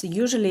because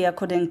usually,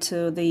 according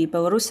to the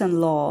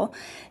Belarusian law,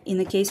 in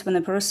a case when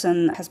a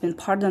person has been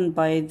pardoned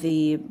by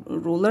the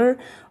ruler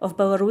of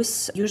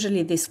Belarus,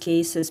 usually this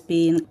case is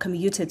being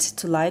commuted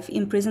to life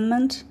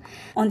imprisonment.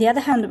 On the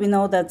other hand, we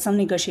know that some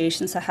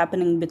negotiations are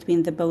happening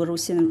between the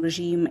Belarusian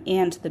regime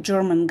and the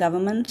German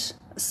government.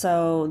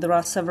 So there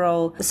are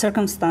several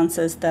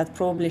circumstances that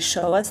probably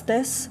show us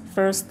this.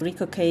 First,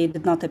 Rico K.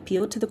 did not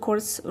appeal to the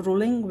court's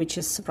ruling, which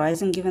is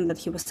surprising given that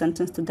he was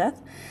sentenced to death.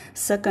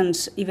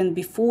 Second, even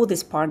before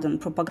this pardon,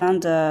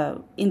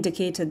 propaganda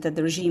indicated that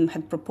the regime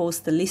had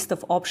proposed a list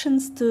of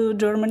options to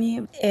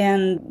Germany.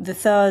 And the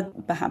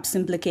third, perhaps,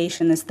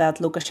 implication is that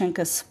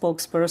Lukashenko's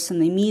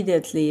spokesperson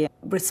immediately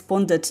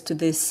responded to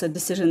this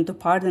decision to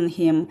pardon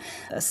him,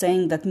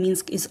 saying that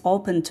Minsk is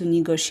open to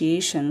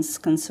negotiations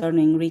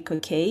concerning Rico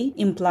K.,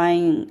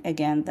 implying,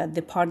 again, that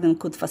the pardon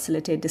could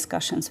facilitate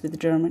discussions with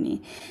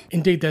Germany.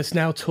 Indeed, there's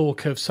now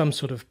talk of some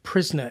sort of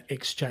prisoner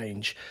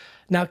exchange.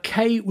 Now,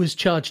 Kay was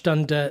charged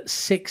under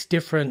 6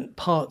 different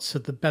parts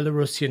of the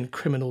Belarusian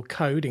criminal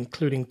code,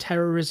 including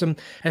terrorism,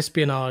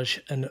 espionage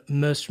and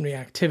mercenary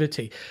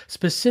activity.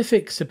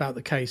 Specifics about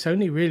the case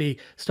only really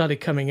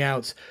started coming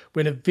out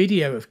when a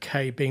video of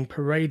Kay being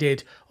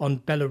paraded on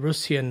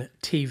Belarusian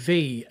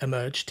TV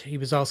emerged. He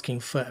was asking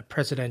for a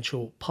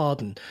presidential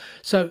pardon.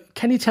 So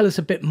can you tell us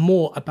a bit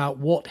more about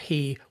what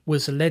he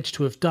was alleged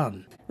to have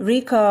done?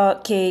 Rico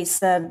K.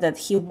 said that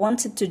he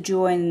wanted to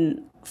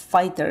join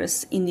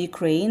fighters in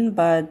Ukraine,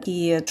 but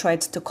he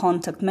tried to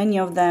contact many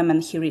of them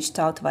and he reached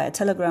out via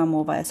Telegram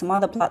or via some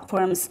other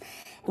platforms.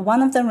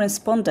 One of them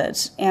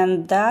responded,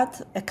 and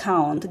that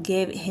account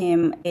gave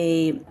him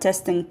a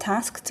testing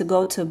task to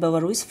go to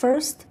Belarus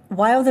first.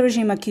 While the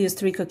regime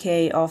accused Rico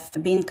K. of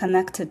being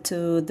connected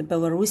to the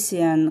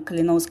Belarusian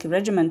Kalinowski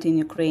regiment in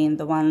Ukraine,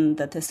 the one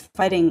that is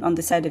fighting on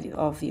the side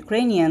of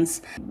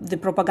Ukrainians, the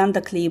propaganda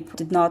clip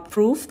did not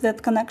prove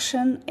that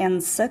connection.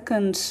 And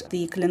second,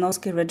 the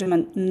Kalinowski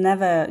regiment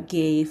never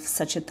gave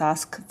such a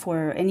task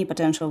for any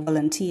potential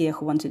volunteer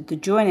who wanted to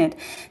join it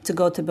to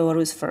go to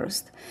Belarus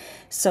first.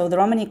 So there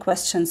are many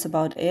questions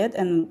about it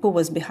and who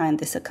was behind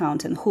this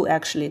account and who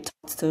actually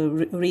talked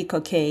to Rico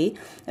K.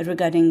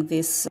 regarding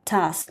this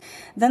task.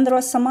 Then there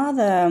are some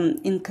other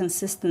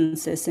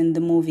inconsistencies in the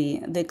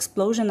movie. The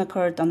explosion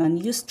occurred on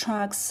unused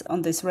tracks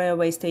on this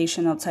railway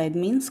station outside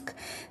Minsk.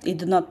 It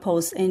did not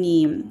pose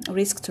any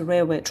risk to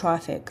railway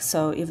traffic.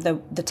 So if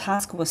the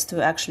task was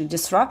to actually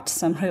disrupt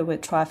some railway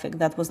traffic,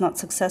 that was not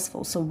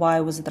successful. So why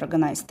was it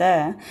organized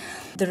there?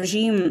 The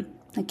regime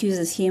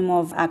accuses him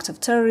of acts of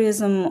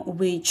terrorism,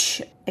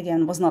 which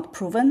again, was not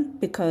proven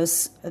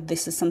because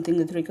this is something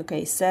that Rico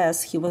K.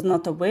 says. He was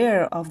not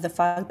aware of the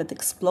fact that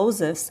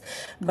explosives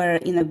were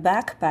in a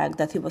backpack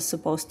that he was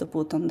supposed to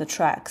put on the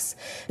tracks.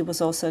 He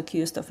was also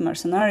accused of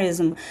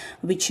mercenarism,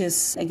 which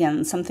is,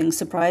 again, something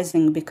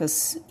surprising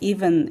because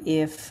even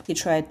if he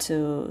tried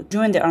to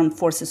join the armed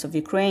forces of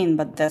Ukraine,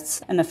 but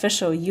that's an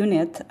official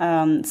unit,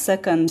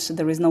 second,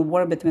 there is no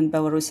war between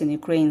Belarus and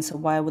Ukraine, so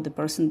why would the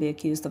person be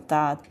accused of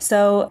that?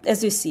 So,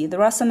 as you see,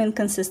 there are some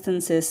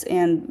inconsistencies,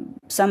 and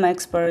some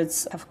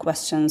experts have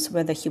questions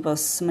whether he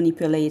was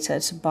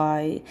manipulated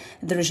by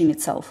the regime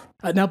itself.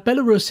 Now,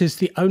 Belarus is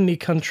the only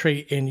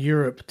country in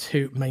Europe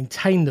to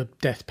maintain the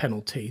death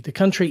penalty. The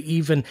country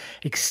even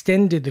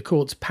extended the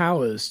court's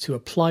powers to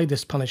apply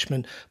this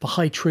punishment for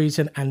high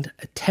treason and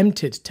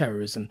attempted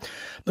terrorism.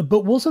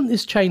 But wasn't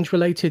this change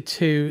related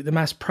to the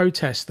mass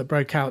protests that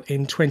broke out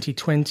in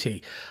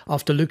 2020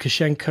 after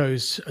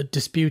Lukashenko's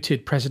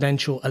disputed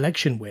presidential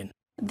election win?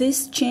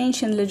 This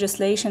change in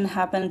legislation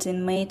happened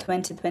in May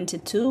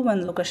 2022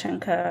 when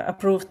Lukashenko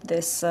approved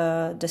this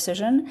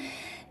decision.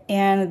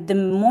 And the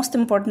most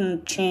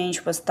important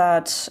change was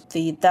that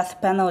the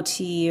death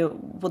penalty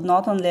would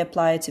not only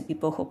apply to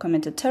people who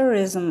committed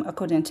terrorism,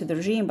 according to the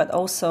regime, but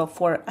also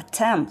for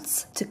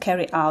attempts to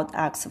carry out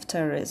acts of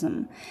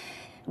terrorism.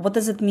 What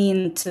does it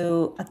mean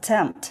to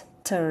attempt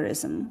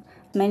terrorism?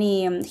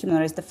 Many human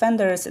rights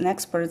defenders and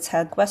experts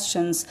had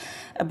questions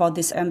about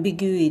this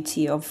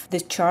ambiguity of the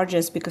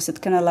charges because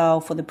it can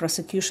allow for the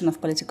prosecution of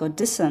political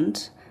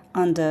dissent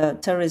under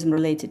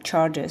terrorism-related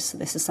charges.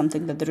 This is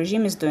something that the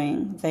regime is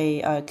doing.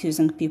 They are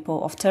accusing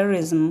people of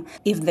terrorism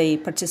if they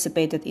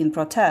participated in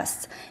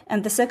protests.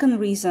 And the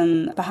second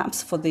reason,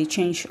 perhaps, for the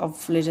change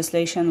of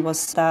legislation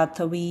was that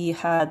we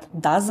had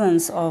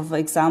dozens of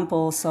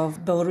examples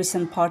of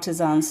Belarusian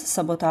partisans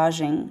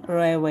sabotaging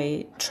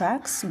railway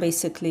tracks,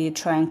 basically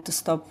trying to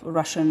stop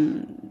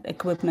Russian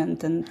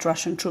equipment and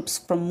Russian troops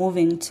from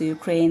moving to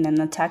Ukraine and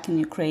attacking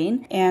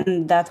Ukraine.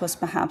 And that was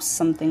perhaps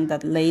something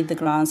that laid the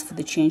grounds for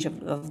the change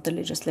of the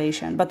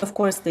legislation. But of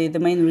course, the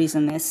main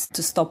reason is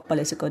to stop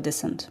political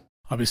dissent.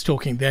 I was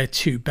talking there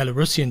to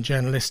Belarusian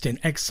journalist in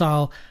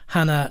exile,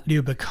 Hanna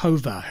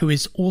Lyubakova, who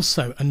is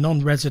also a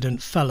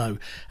non-resident fellow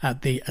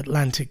at the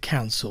Atlantic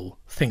Council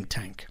think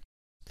tank.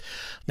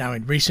 Now,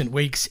 in recent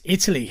weeks,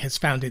 Italy has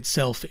found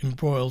itself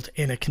embroiled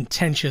in a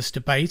contentious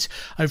debate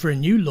over a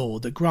new law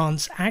that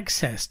grants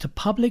access to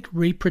public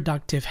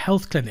reproductive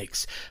health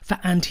clinics for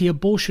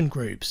anti-abortion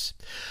groups.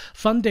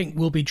 Funding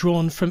will be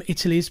drawn from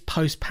Italy's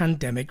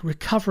post-pandemic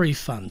recovery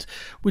fund,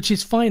 which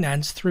is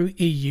financed through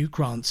EU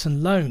grants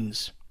and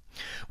loans.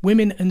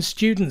 Women and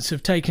students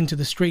have taken to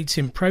the streets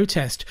in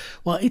protest,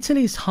 while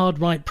Italy's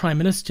hard-right Prime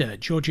Minister,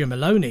 Giorgia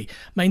Meloni,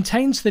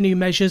 maintains the new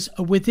measures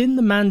are within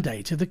the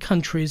mandate of the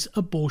country's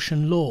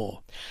abortion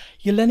law.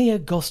 Yelenia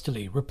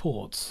Gostoli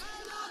reports.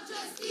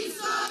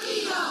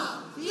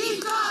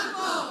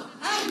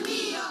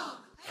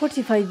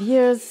 45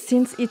 years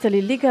since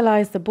Italy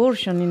legalized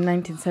abortion in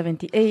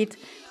 1978,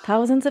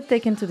 thousands have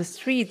taken to the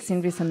streets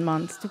in recent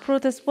months to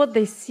protest what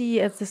they see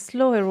as the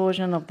slow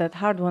erosion of that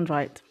hard-won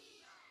right.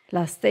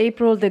 Last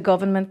April, the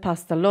government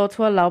passed a law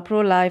to allow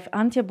pro-life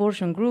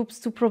anti-abortion groups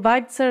to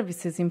provide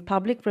services in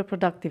public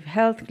reproductive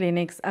health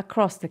clinics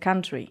across the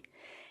country.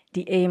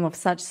 The aim of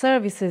such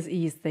services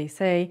is, they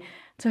say,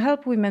 to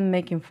help women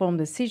make informed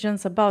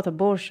decisions about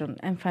abortion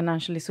and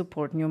financially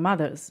support new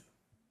mothers.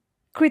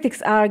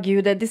 Critics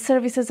argue that these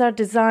services are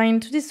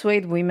designed to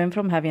dissuade women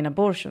from having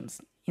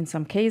abortions. In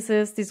some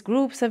cases, these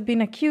groups have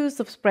been accused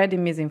of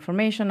spreading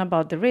misinformation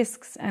about the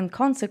risks and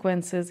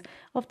consequences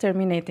of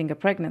terminating a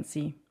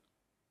pregnancy.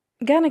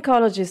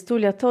 Gynecologist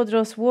Tulia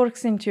Todros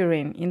works in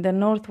Turin, in the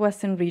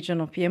northwestern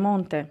region of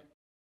Piemonte.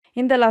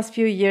 In the last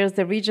few years,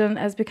 the region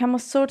has become a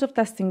sort of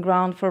testing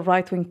ground for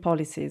right-wing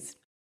policies.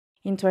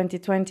 In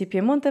 2020,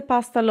 Piemonte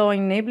passed a law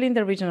enabling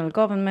the regional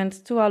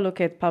government to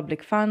allocate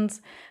public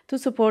funds to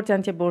support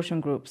anti-abortion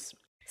groups.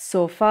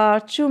 So far,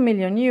 €2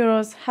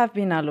 million have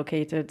been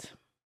allocated.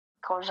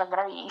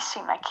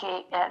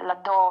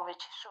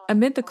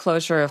 Amid the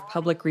closure of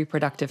public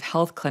reproductive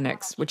health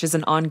clinics, which is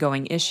an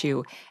ongoing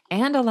issue,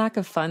 and a lack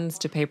of funds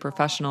to pay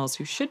professionals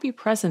who should be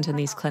present in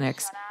these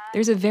clinics,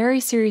 there's a very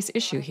serious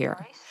issue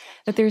here.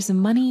 That there's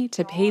money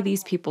to pay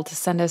these people to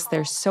send us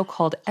their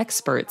so-called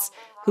experts,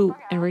 who,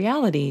 in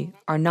reality,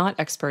 are not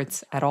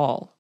experts at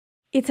all.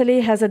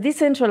 Italy has a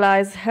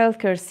decentralized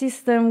healthcare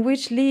system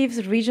which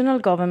leaves regional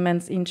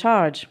governments in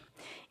charge.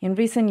 In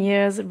recent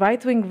years,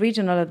 right-wing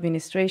regional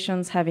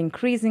administrations have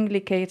increasingly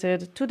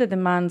catered to the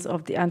demands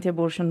of the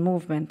anti-abortion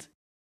movement.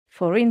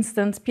 For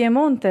instance,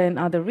 Piemonte and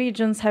other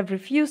regions have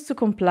refused to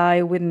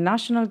comply with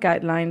national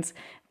guidelines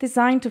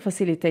designed to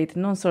facilitate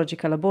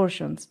non-surgical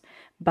abortions,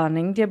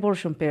 banning the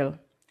abortion pill.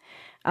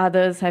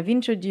 Others have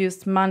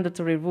introduced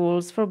mandatory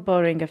rules for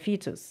burying a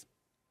fetus.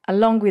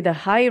 Along with a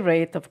high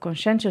rate of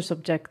conscientious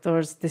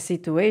objectors, the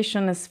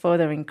situation has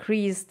further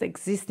increased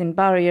existing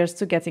barriers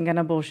to getting an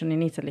abortion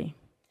in Italy.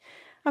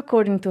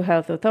 According to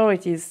health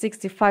authorities,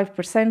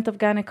 65% of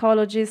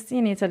gynecologists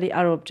in Italy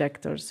are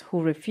objectors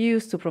who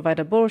refuse to provide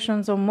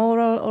abortions on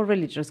moral or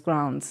religious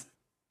grounds.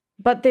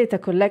 But data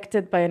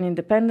collected by an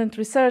independent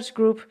research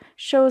group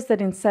shows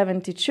that in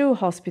 72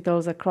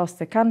 hospitals across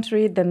the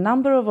country, the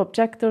number of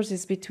objectors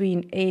is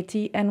between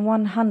 80 and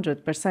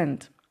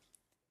 100%.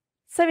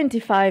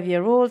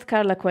 75-year-old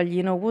Carla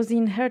Quaglino was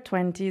in her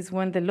 20s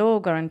when the law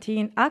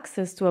guaranteeing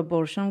access to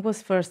abortion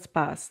was first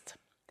passed.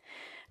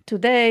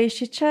 Today,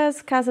 she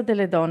chairs Casa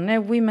delle Donne, a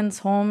women's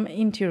home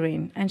in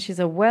Turin, and she's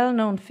a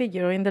well-known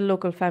figure in the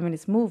local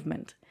feminist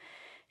movement.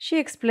 She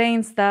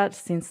explains that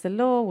since the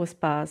law was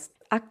passed,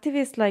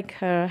 activists like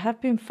her have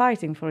been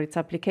fighting for its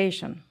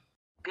application.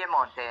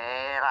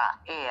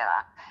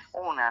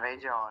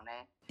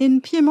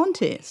 In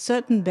Piemonte,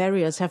 certain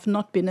barriers have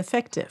not been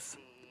effective.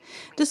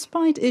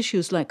 Despite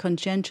issues like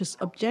conscientious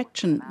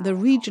objection, the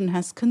region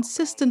has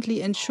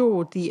consistently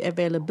ensured the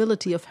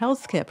availability of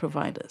healthcare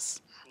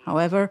providers.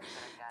 However,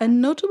 a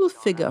notable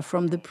figure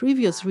from the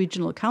previous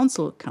regional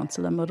council,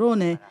 Councillor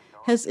Morone,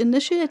 has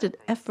initiated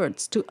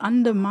efforts to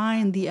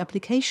undermine the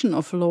application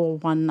of Law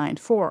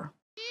 194.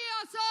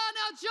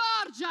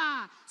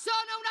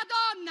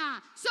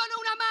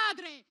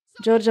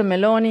 Giorgia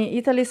Meloni,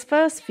 Italy's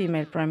first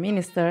female prime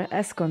minister,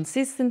 has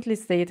consistently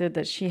stated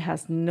that she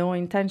has no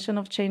intention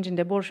of changing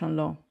the abortion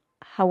law.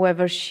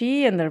 However,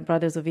 she and the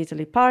Brothers of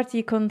Italy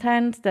party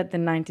contend that the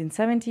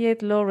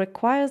 1978 law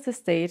requires the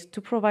state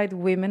to provide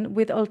women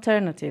with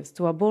alternatives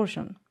to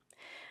abortion.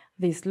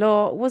 This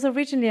law was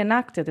originally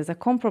enacted as a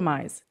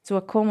compromise to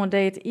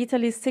accommodate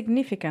Italy's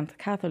significant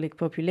Catholic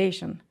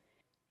population.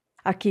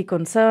 A key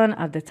concern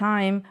at the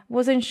time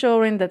was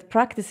ensuring that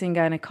practicing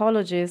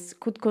gynecologists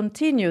could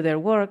continue their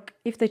work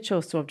if they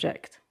chose to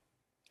object.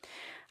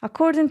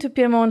 According to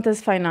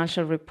Piemonte's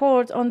financial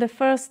report, on the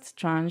first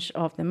tranche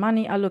of the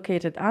money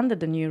allocated under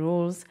the new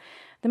rules,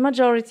 the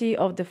majority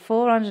of the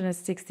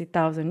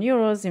 460,000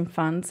 euros in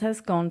funds has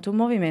gone to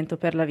Movimento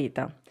per la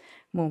Vita,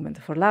 Movement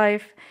for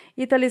Life,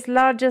 Italy's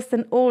largest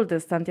and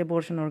oldest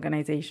anti-abortion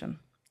organization.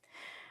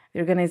 The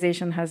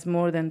organization has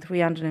more than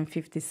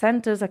 350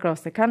 centers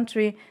across the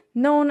country,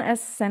 known as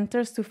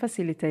Centers to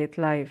Facilitate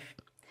Life.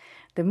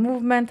 The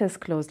movement has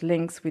close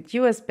links with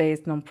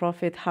US-based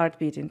nonprofit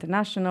Heartbeat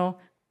International,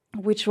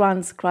 which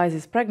runs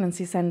crisis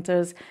pregnancy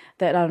centers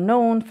that are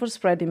known for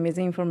spreading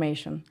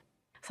misinformation,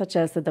 such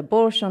as that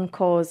abortion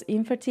causes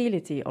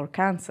infertility or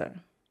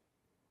cancer.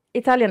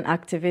 Italian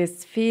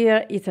activists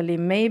fear Italy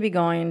may be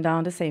going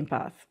down the same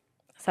path.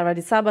 Sara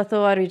Di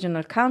Sabato, a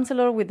regional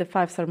councillor with the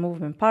Five Star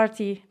Movement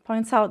Party,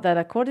 points out that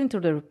according to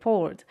the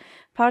report,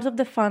 part of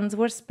the funds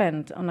were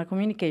spent on a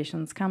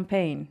communications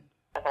campaign.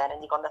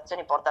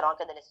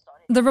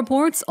 The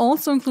reports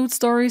also include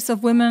stories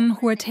of women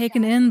who are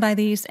taken in by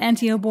these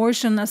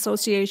anti-abortion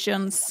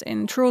associations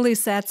in truly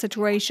sad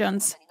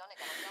situations.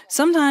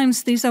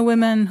 Sometimes these are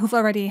women who've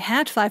already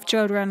had 5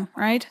 children,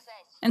 right?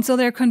 And so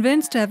they're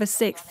convinced to have a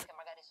 6th.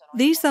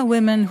 These are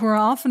women who are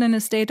often in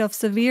a state of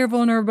severe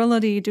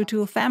vulnerability due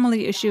to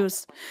family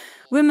issues,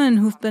 women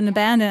who've been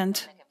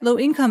abandoned,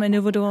 low-income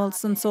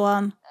individuals, and so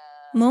on.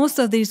 Most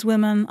of these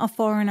women are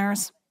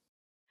foreigners.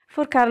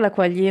 For Carla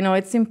Quaglino,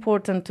 it's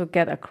important to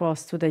get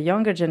across to the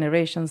younger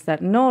generations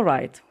that no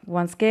right,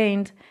 once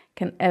gained,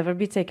 can ever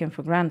be taken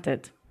for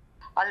granted.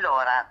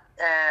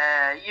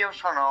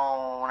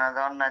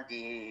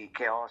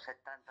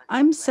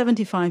 I'm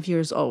 75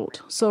 years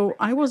old, so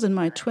I was in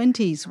my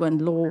 20s when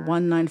Law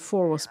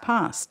 194 was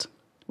passed.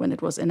 When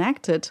it was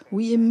enacted,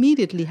 we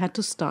immediately had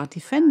to start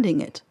defending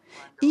it,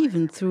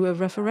 even through a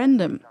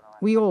referendum.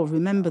 We all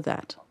remember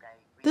that.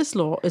 This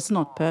law is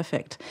not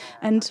perfect,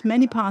 and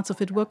many parts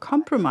of it were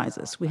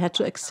compromises we had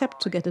to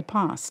accept to get it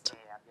passed.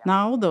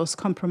 Now those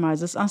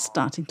compromises are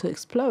starting to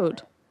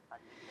explode.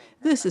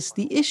 This is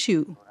the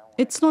issue.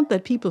 It's not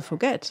that people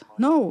forget.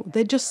 No,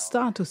 they just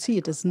start to see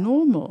it as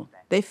normal.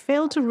 They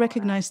fail to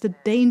recognize the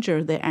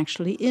danger they're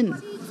actually in.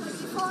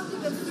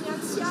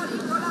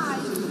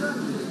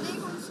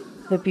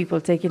 The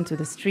people taken to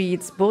the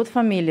streets, both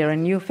familiar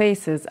and new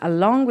faces,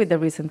 along with the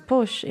recent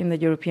push in the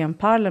European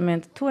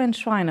Parliament to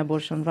enshrine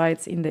abortion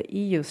rights in the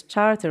EU's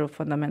Charter of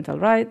Fundamental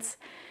Rights,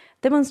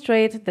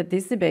 demonstrate that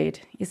this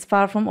debate is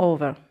far from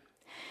over.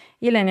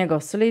 Ilenia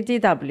Gossoli,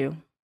 DW.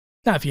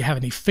 Now, if you have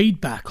any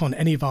feedback on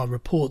any of our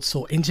reports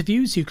or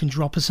interviews, you can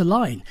drop us a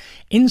line,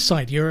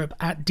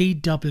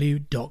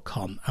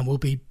 insideeurope@dw.com, and we'll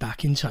be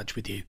back in touch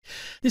with you.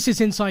 This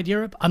is Inside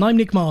Europe, and I'm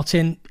Nick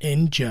Martin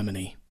in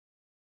Germany.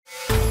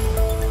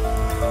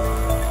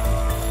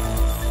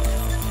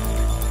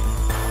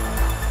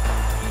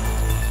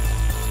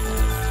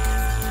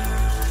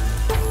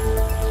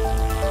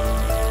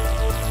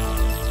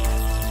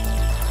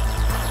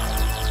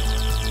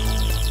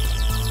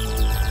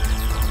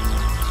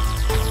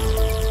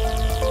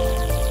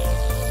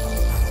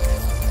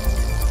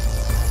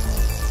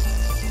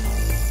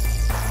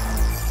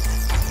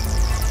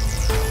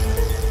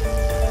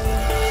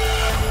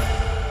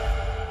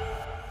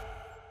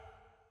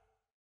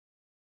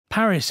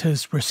 Paris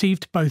has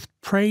received both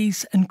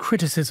praise and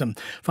criticism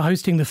for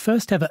hosting the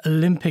first ever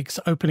Olympics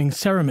opening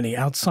ceremony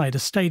outside a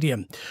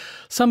stadium.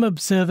 Some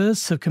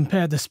observers have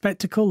compared the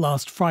spectacle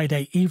last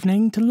Friday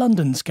evening to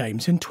London's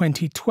Games in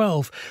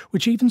 2012,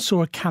 which even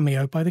saw a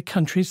cameo by the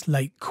country's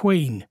late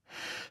Queen.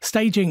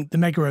 Staging the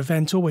mega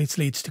event always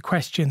leads to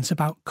questions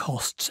about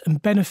costs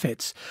and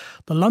benefits.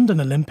 The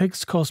London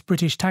Olympics cost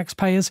British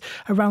taxpayers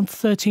around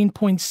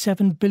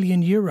 €13.7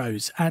 billion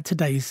at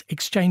today's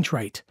exchange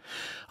rate.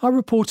 Our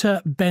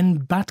reporter Ben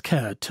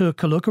Batker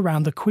took a look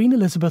around the Queen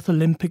Elizabeth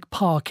Olympic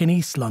Park in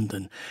East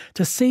London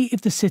to see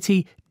if the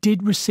city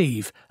did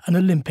receive an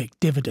Olympic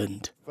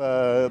dividend.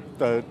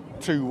 The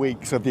 2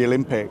 weeks of the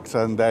Olympics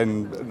and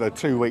then the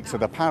 2 weeks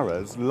of the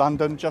Paras,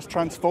 London just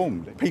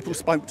transformed. People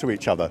spoke to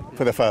each other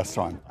for the first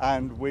time,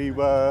 and we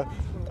were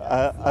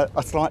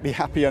a slightly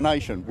happier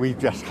nation. We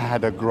just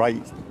had a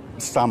great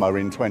summer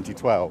in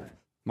 2012.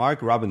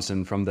 Mark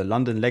Robinson from the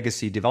London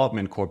Legacy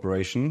Development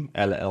Corporation,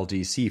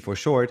 LLDC for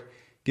short,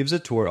 gives a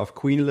tour of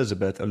Queen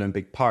Elizabeth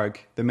Olympic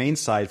Park, the main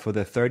site for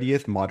the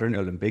 30th modern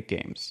Olympic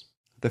Games.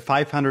 The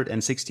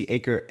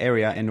 560-acre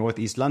area in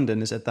northeast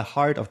London is at the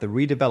heart of the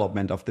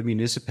redevelopment of the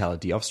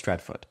municipality of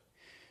Stratford.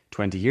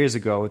 20 years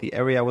ago, the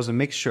area was a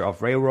mixture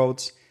of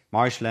railroads,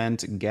 marshland,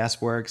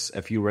 gasworks,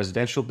 a few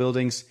residential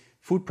buildings,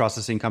 food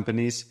processing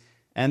companies,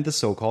 and the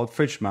so-called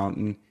Fridge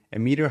Mountain, a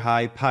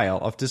meter-high pile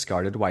of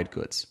discarded white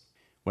goods.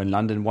 When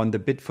London won the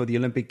bid for the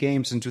Olympic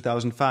Games in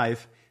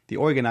 2005, the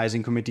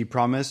organizing committee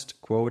promised,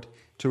 quote,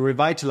 to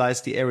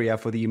revitalize the area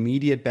for the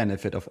immediate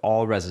benefit of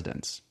all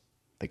residents.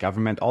 The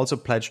government also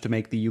pledged to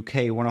make the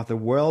UK one of the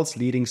world's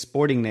leading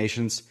sporting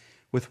nations,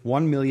 with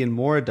 1 million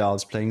more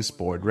adults playing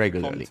sport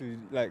regularly.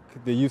 To,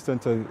 the youth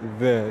centre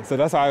there, so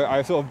that's how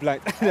I sort of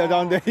blanked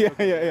down there.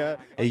 Yeah.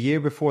 A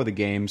year before the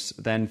Games,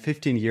 then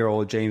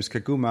 15-year-old James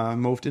Kaguma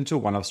moved into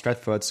one of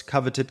Stratford's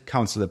coveted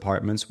council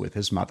apartments with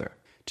his mother.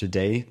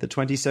 Today, the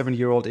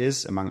 27-year-old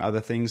is, among other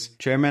things,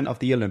 chairman of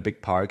the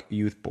Olympic Park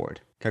Youth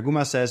Board.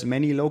 Kaguma says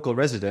many local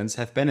residents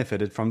have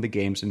benefited from the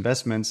Games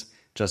investments,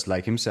 just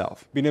like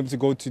himself. Being able to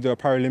go to the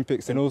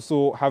Paralympics and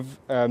also have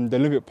the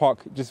Olympic Park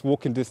just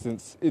walking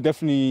distance, it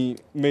definitely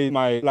made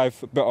my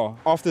life better.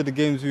 After the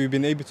Games, we've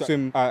been able to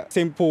swim at the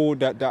same pool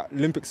that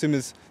Olympic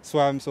swimmers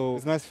swam, so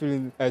it's a nice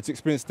feeling to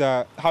experience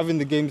that. Having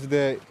the Games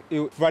there,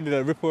 it provided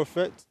a ripple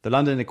effect. The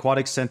London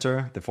Aquatics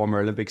Centre, the former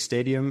Olympic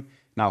Stadium,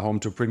 now home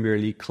to Premier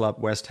League club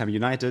West Ham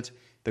United,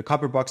 the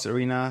Copper Box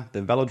Arena,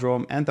 the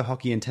Velodrome and the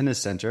Hockey and Tennis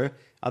Centre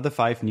are the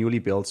 5 newly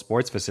built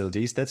sports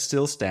facilities that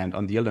still stand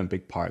on the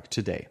Olympic Park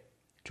today.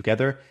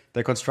 Together,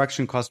 their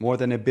construction cost more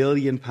than £1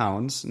 billion,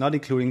 not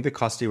including the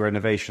costly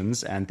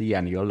renovations and the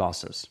annual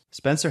losses.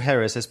 Spencer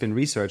Harris has been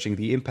researching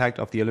the impact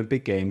of the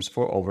Olympic Games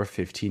for over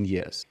 15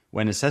 years.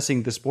 When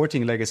assessing the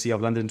sporting legacy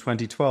of London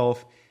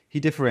 2012, he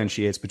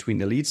differentiates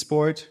between elite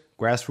sport,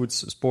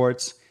 grassroots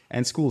sports,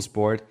 and school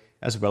sport,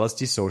 as well as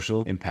the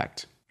social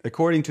impact.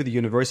 According to the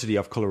University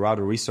of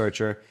Colorado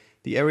researcher,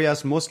 the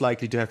areas most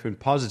likely to have been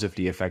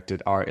positively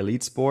affected are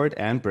elite sport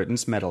and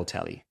Britain's medal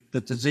tally. The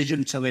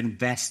decision to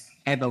invest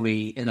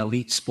heavily in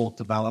elite sport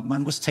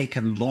development was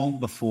taken long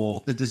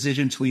before the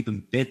decision to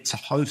even bid to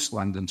host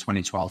London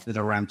 2012 at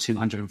around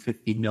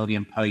 $250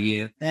 million per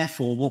year.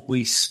 Therefore, what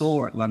we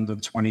saw at London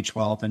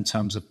 2012 in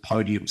terms of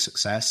podium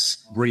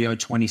success, Rio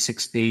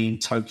 2016,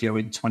 Tokyo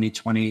in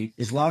 2020,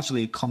 is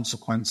largely a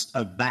consequence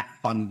of that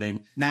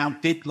funding. Now,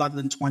 did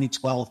London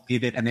 2012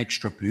 give it an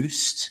extra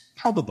boost?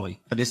 Probably,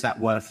 but is that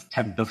worth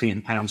 £10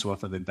 billion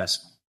worth of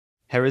investment?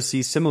 Harris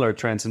sees similar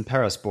trends in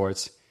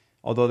parasports.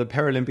 Although the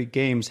Paralympic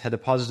Games had a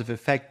positive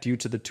effect due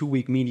to the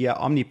 2-week media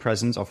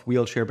omnipresence of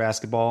wheelchair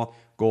basketball,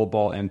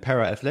 goalball and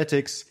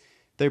para-athletics,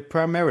 they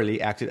primarily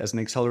acted as an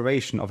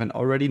acceleration of an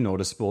already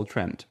noticeable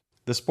trend.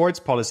 The sports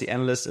policy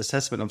analyst's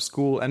assessment of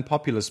school and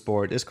popular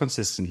sport is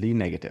consistently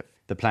negative.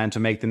 The plan to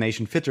make the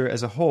nation fitter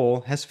as a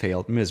whole has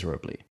failed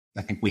miserably.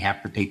 I think we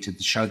have predicted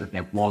to show that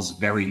there was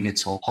very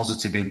little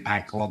positive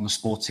impact on the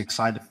sporting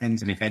side of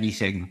things, and if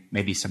anything,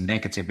 maybe some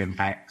negative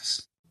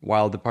impacts.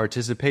 While the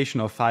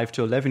participation of 5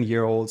 to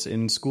 11-year-olds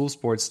in school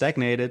sports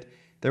stagnated,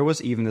 there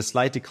was even a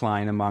slight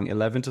decline among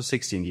 11 to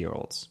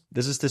 16-year-olds.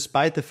 This is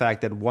despite the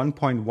fact that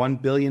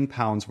 £1.1 billion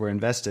were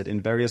invested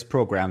in various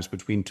programs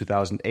between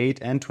 2008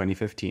 and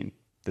 2015.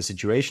 The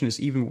situation is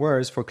even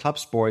worse for club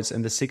sports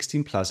in the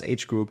 16-plus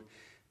age group.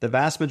 The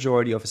vast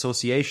majority of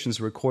associations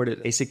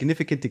recorded a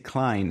significant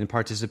decline in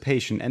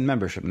participation and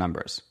membership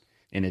numbers.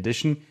 In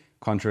addition,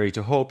 contrary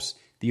to hopes,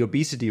 the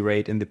obesity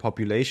rate in the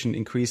population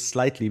increased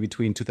slightly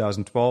between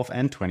 2012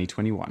 and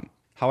 2021.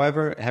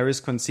 However, Harris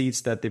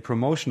concedes that the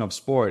promotion of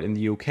sport in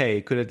the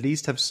UK could at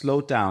least have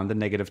slowed down the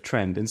negative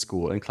trend in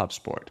school and club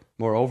sport.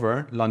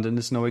 Moreover, London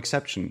is no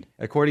exception.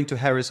 According to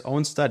Harris'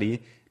 own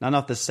study, none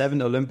of the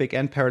 7 Olympic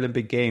and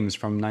Paralympic Games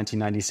from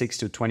 1996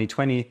 to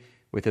 2020,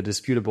 with the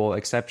disputable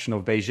exception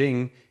of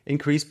Beijing,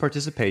 increased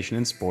participation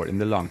in sport in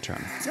the long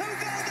term.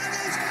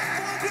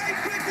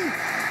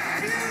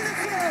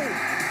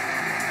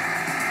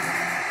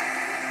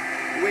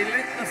 We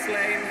lit the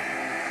flame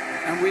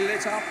and we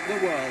lit up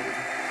the world.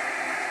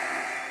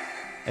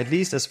 At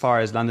least as far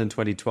as London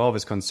 2012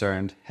 is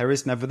concerned,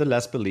 Harris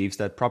nevertheless believes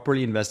that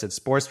properly invested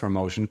sports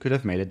promotion could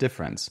have made a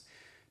difference.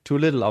 Too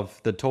little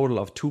of the total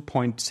of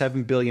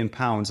 £2.7 billion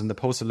in the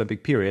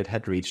post-Olympic period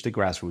had reached the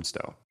grassroots,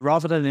 though.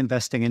 Rather than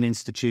investing in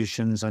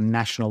institutions and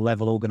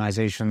national-level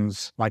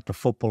organisations like the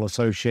Football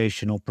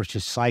Association or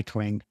British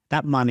Cycling,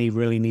 that money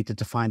really needed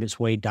to find its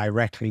way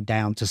directly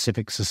down to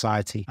civic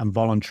society and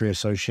voluntary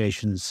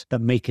associations that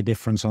make a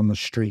difference on the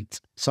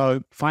street.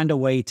 So find a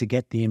way to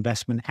get the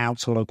investment out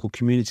to local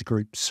community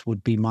groups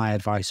would be my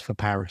advice for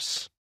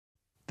Paris.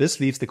 This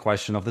leaves the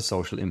question of the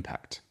social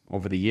impact.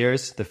 Over the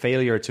years, the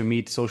failure to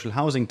meet social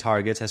housing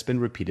targets has been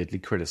repeatedly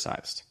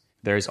criticized.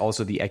 There is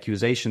also the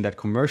accusation that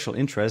commercial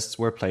interests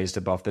were placed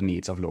above the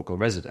needs of local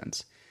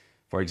residents.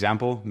 For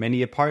example,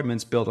 many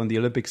apartments built on the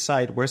Olympic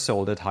site were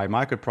sold at high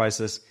market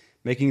prices,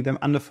 making them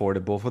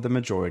unaffordable for the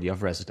majority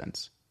of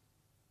residents.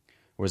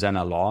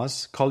 Rosanna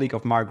Laws, colleague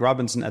of Mark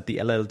Robinson at the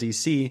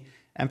LLDC,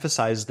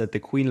 emphasizes that the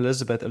Queen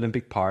Elizabeth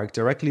Olympic Park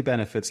directly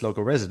benefits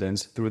local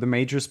residents through the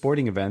major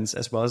sporting events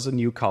as well as a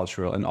new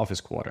cultural and office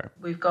quarter.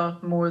 We've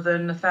got more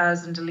than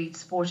 1,000 elite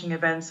sporting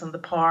events on the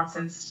park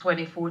since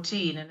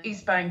 2014, and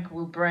East Bank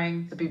will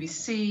bring the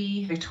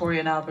BBC, Victoria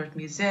and Albert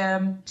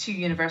Museum, 2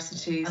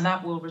 universities, and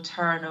that will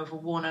return over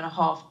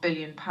 £1.5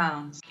 billion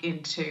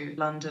into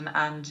London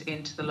and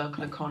into the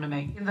local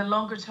economy. In the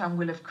longer term,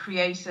 we'll have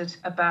created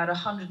about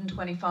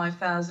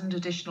 125,000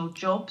 additional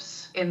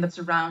jobs in the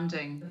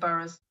surrounding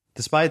boroughs.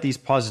 Despite these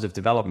positive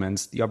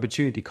developments, the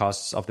opportunity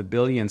costs of the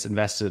billions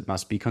invested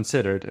must be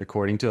considered,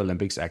 according to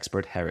Olympics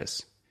expert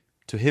Harris.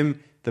 To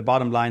him, the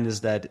bottom line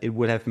is that it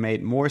would have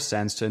made more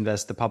sense to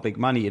invest the public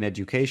money in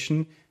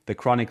education, the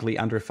chronically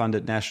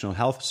underfunded National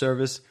Health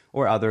Service,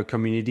 or other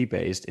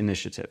community-based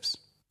initiatives.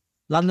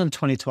 London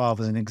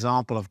 2012 is an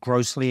example of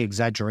grossly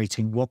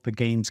exaggerating what the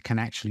Games can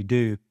actually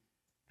do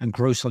and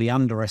grossly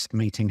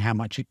underestimating how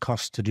much it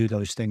costs to do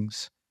those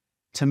things.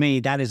 To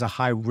me, that is a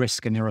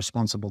high-risk and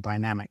irresponsible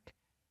dynamic,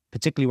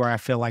 particularly where I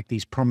feel like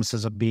these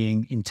promises are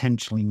being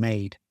intentionally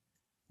made.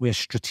 We are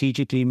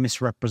strategically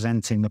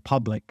misrepresenting the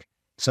public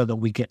so that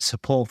we get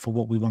support for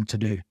what we want to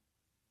do.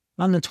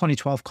 London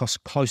 2012 costs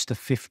close to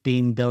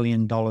 $15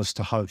 billion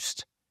to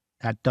host.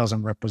 That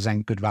doesn't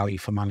represent good value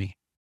for money.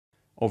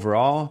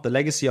 Overall, the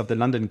legacy of the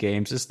London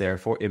Games is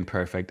therefore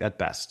imperfect at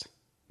best.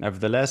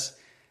 Nevertheless,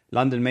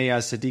 London Mayor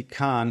Sadiq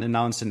Khan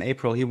announced in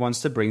April he wants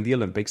to bring the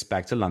Olympics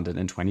back to London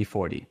in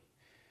 2040.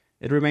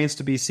 It remains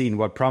to be seen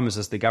what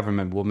promises the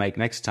government will make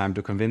next time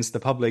to convince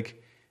the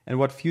public and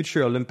what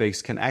future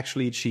Olympics can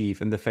actually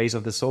achieve in the face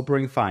of the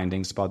sobering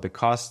findings about the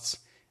costs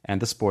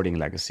and the sporting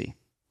legacy.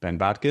 Ben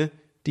Bartke,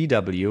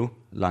 DW,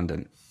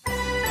 London.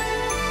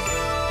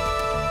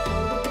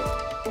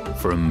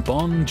 From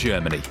Bonn,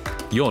 Germany,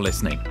 you're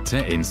listening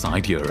to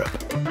Inside Europe.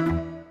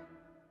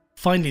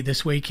 Finally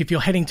this week, if you're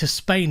heading to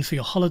Spain for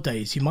your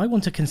holidays, you might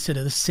want to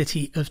consider the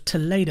city of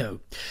Toledo.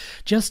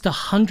 Just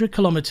 100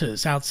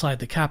 kilometres outside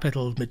the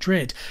capital,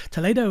 Madrid,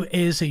 Toledo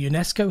is a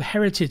UNESCO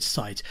heritage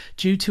site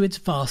due to its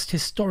vast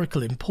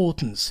historical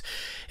importance.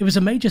 It was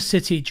a major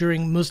city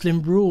during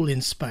Muslim rule in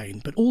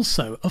Spain, but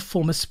also a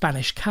former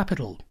Spanish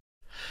capital.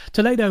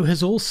 Toledo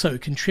has also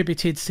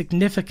contributed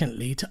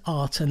significantly to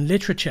art and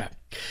literature.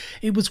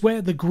 It was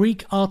where the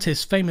Greek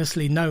artist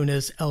famously known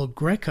as El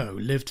Greco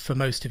lived for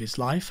most of his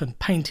life and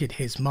painted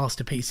his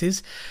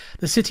masterpieces.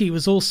 The city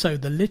was also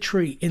the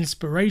literary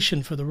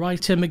inspiration for the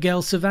writer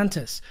Miguel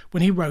Cervantes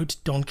when he wrote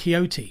Don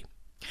Quixote.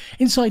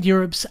 Inside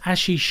Europe's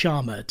Ashish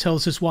Sharma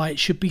tells us why it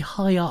should be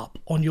high up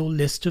on your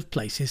list of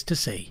places to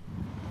see.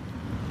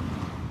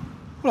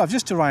 Well, I've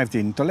just arrived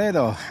in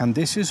Toledo, and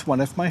this is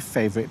one of my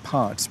favourite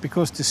parts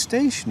because the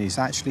station is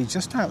actually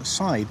just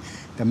outside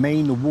the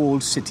main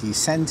walled city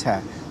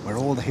centre where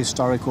all the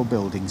historical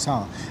buildings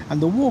are,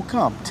 and the walk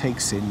up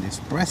takes in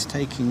this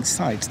breathtaking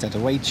sights that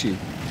await you.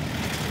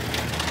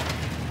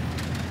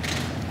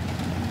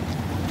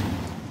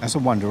 As I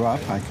wander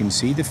up, I can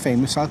see the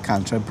famous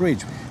Alcantara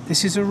Bridge.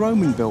 This is a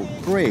Roman-built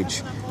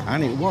bridge,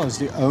 and it was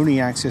the only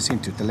access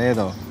into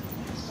Toledo.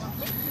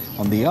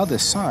 On the other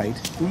side,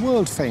 the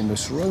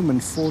world-famous Roman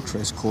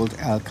fortress called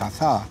El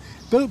Cazar,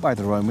 built by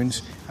the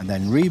Romans and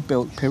then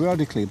rebuilt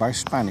periodically by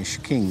Spanish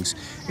kings.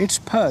 It's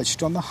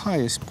perched on the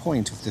highest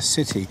point of the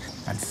city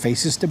and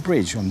faces the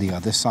bridge on the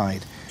other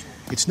side.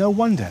 It's no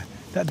wonder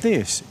that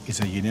this is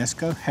a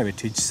UNESCO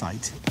heritage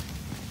site.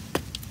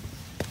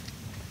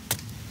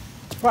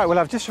 Right, well,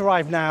 I've just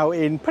arrived now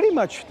in pretty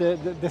much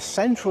the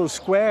central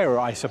square,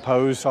 I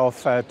suppose,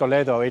 of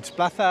Toledo. It's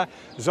Plaza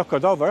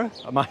Zocodover.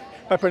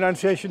 My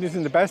pronunciation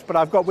isn't the best, but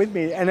I've got with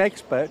me an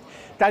expert,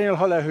 Daniel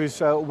Huller,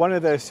 who's one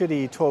of the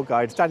city tour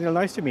guides. Daniel,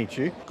 nice to meet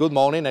you. Good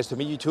morning, nice to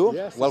meet you too.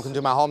 Yes, welcome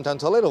to my hometown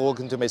Toledo,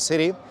 welcome to my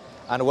city,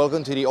 and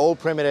welcome to the old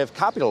primitive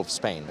capital of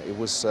Spain. It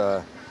was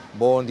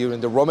born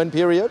during the Roman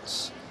period.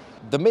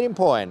 The meeting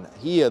point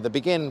here, the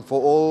beginning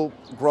for all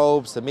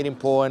groups, the meeting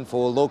point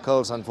for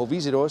locals and for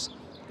visitors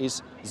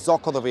is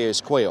Zoco de Villa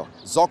Square.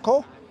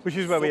 Zoco? Which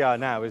is where we are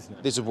now, isn't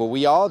it? This is where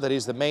we are. That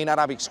is the main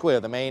Arabic square,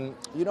 the main,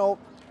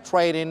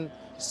 trading,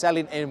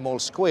 selling animal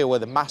square where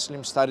the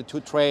Muslims started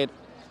to trade,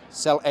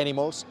 sell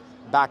animals.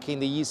 back in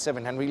the year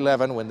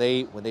 711 when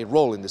they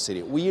roll in the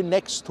city. We are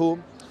next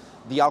to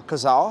the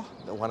Alcazar,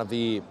 one of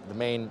the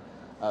main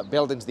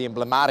buildings, the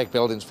emblematic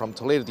buildings from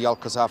Toledo. The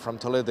Alcazar from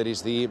Toledo, that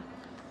is the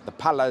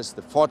palace,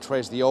 the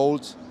fortress, the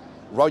old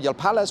royal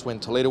palace when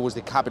Toledo was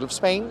the capital of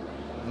Spain.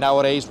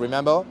 Nowadays,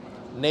 remember,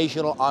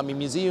 National Army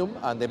Museum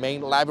and the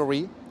main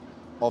library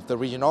of the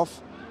region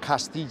of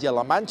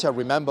Castilla-La Mancha.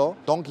 Remember,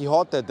 Don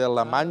Quixote de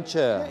la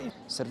Mancha.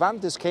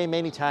 Cervantes came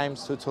many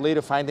times to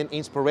Toledo finding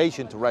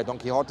inspiration to write Don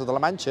Quixote de la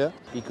Mancha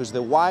because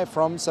the wife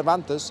from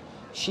Cervantes,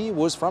 she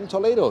was from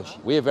Toledo.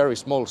 We're a very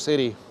small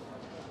city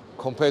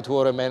compared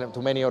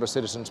to many other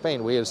cities in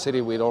Spain. We're a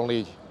city with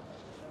only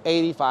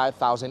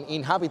 85,000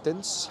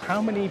 inhabitants.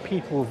 How many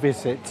people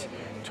visit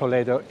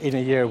Toledo in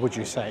a year, would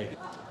you say?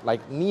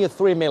 Like near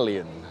 3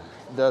 million.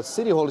 The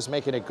city hall is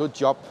making a good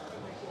job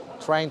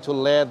trying to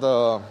let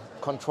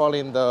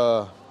controlling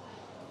the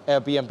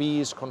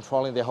Airbnbs,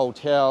 controlling the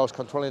hotels,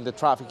 controlling the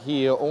traffic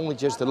here. Only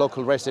just the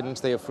local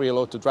residents, they are free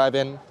allowed to drive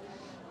in,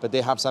 but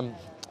they have the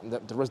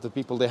rest of the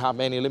people, they have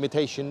many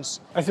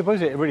limitations. I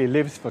suppose it really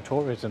lives for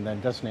tourism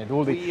then, doesn't it?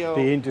 All the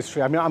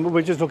industry. I mean,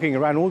 we're just looking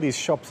around, all these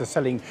shops are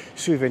selling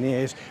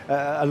souvenirs,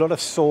 a lot of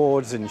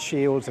swords and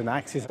shields and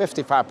axes.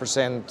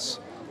 55%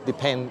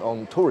 depend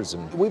on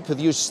tourism. We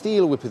produce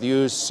steel, we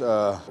produce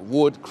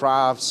wood,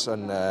 crafts,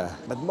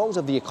 but most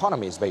of the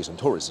economy is based on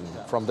tourism.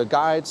 From the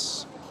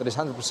guides, that is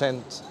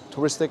 100%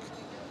 touristic,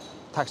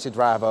 taxi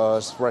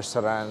drivers,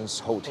 restaurants,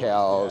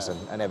 hotels,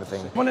 and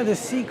everything. One of the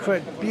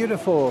secret,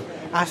 beautiful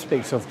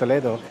aspects of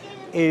Toledo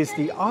is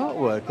the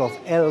artwork of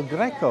El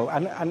Greco,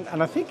 and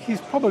I think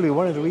he's probably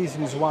one of the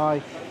reasons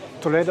why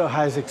Toledo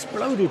has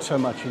exploded so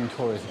much in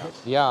tourism.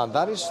 Yeah,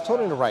 that is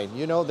totally right.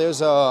 You know, there's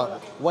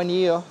 1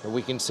 year that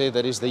we can say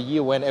that is the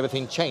year when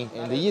everything changed.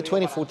 In the year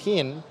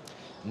 2014,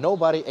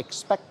 nobody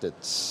expected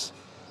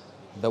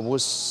there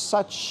was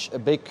such a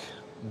big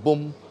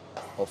boom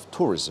of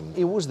tourism.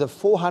 It was the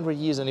 400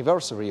 years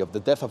anniversary of the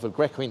death of El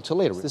Greco in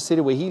Toledo, the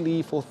city where he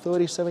lived for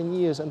 37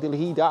 years until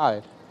he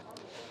died.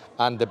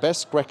 And the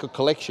best Greco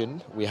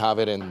collection, we have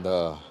it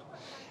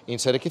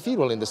inside the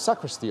cathedral, in the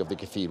sacristy of the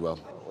cathedral.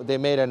 They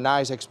made a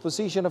nice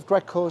exposition of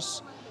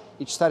Grecos.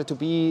 It started to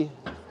be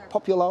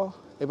popular.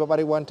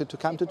 Everybody wanted to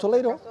come to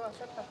Toledo.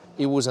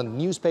 It was on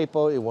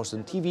newspaper, it was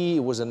on TV,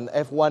 it was on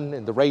F1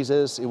 in the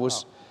races, it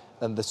was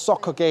in the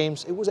soccer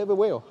games, it was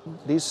everywhere.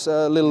 This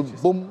little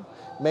boom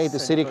made the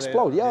city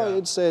explode. Yeah,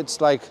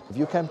 it's like if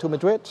you come to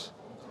Madrid,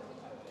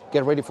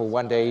 get ready for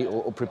 1 day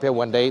or prepare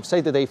 1 day,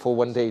 save the day for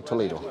 1 day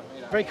Toledo.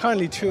 Very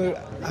kindly to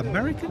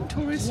American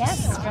tourists?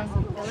 Yes,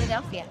 from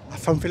Philadelphia.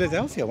 From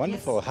Philadelphia,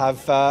 wonderful.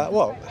 Yes.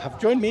 Have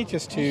joined me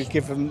just to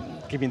give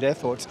me their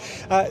thoughts.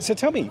 So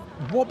tell me,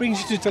 what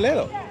brings you to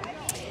Toledo?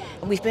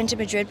 We've been to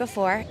Madrid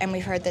before, and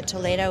we've heard that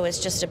Toledo is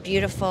just a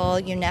beautiful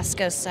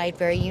UNESCO site,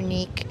 very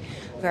unique,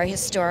 very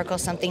historical,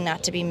 something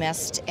not to be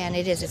missed. And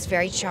it is. It's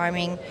very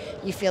charming.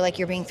 You feel like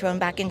you're being thrown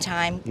back in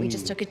time. We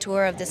just took a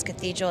tour of this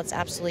cathedral. It's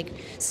absolutely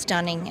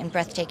stunning and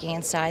breathtaking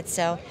inside.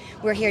 So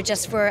we're here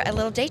just for a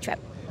little day trip.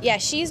 Yeah,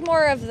 she's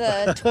more of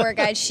the tour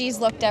guide. She's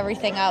looked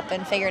everything up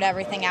and figured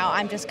everything out.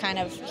 I'm just kind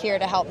of here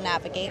to help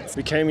navigate.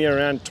 We came here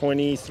around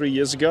 23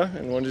 years ago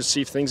and wanted to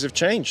see if things have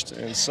changed.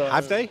 And so,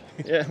 have they?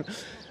 Yeah.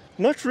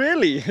 Not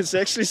really. It's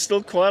actually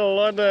still quite a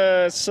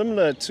lot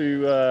similar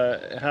to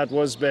how it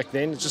was back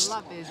then. It's just a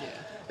lot busier.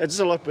 It's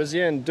a lot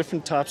busier and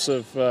different types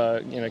of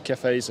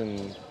cafes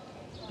and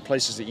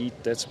places to eat.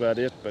 That's about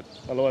it. But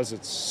otherwise,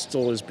 it's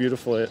still as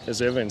beautiful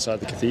as ever inside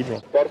the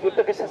cathedral.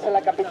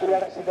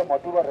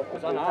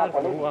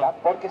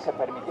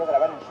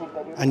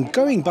 And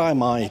going by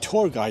my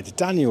tour guide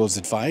Daniel's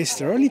advice,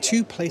 there are only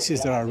two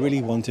places that I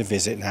really want to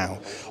visit now.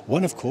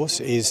 One, of course,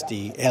 is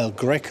the El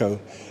Greco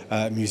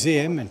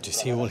Museum and to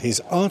see all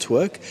his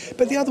artwork,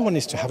 but the other one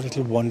is to have a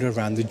little wander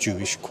around the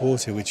Jewish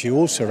Quarter, which he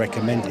also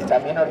recommended.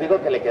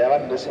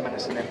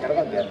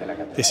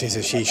 This is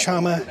Ashish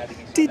Sharma,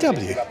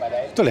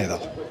 DW, Toledo.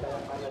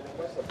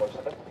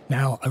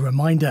 Now, a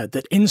reminder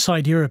that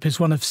Inside Europe is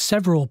one of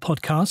several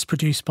podcasts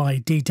produced by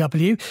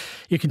DW.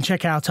 You can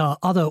check out our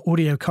other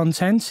audio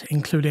content,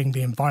 including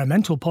the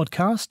environmental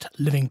podcast,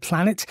 Living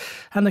Planet,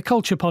 and the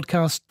culture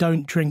podcast,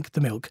 Don't Drink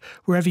the Milk,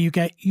 wherever you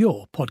get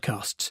your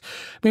podcasts.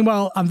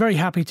 Meanwhile, I'm very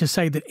happy to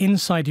say that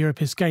Inside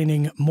Europe is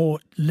gaining more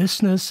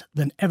listeners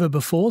than ever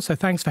before, so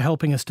thanks for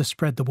helping us to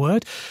spread the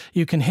word.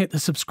 You can hit the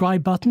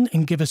subscribe button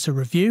and give us a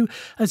review,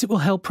 as it will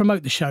help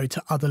promote the show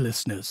to other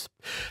listeners.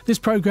 This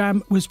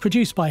programme was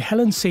produced by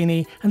Helen Seine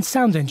and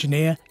sound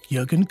engineer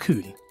Jürgen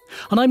Kuhn.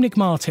 And I'm Nick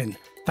Martin.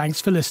 Thanks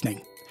for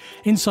listening.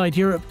 Inside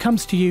Europe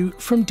comes to you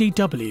from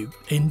DW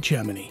in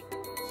Germany.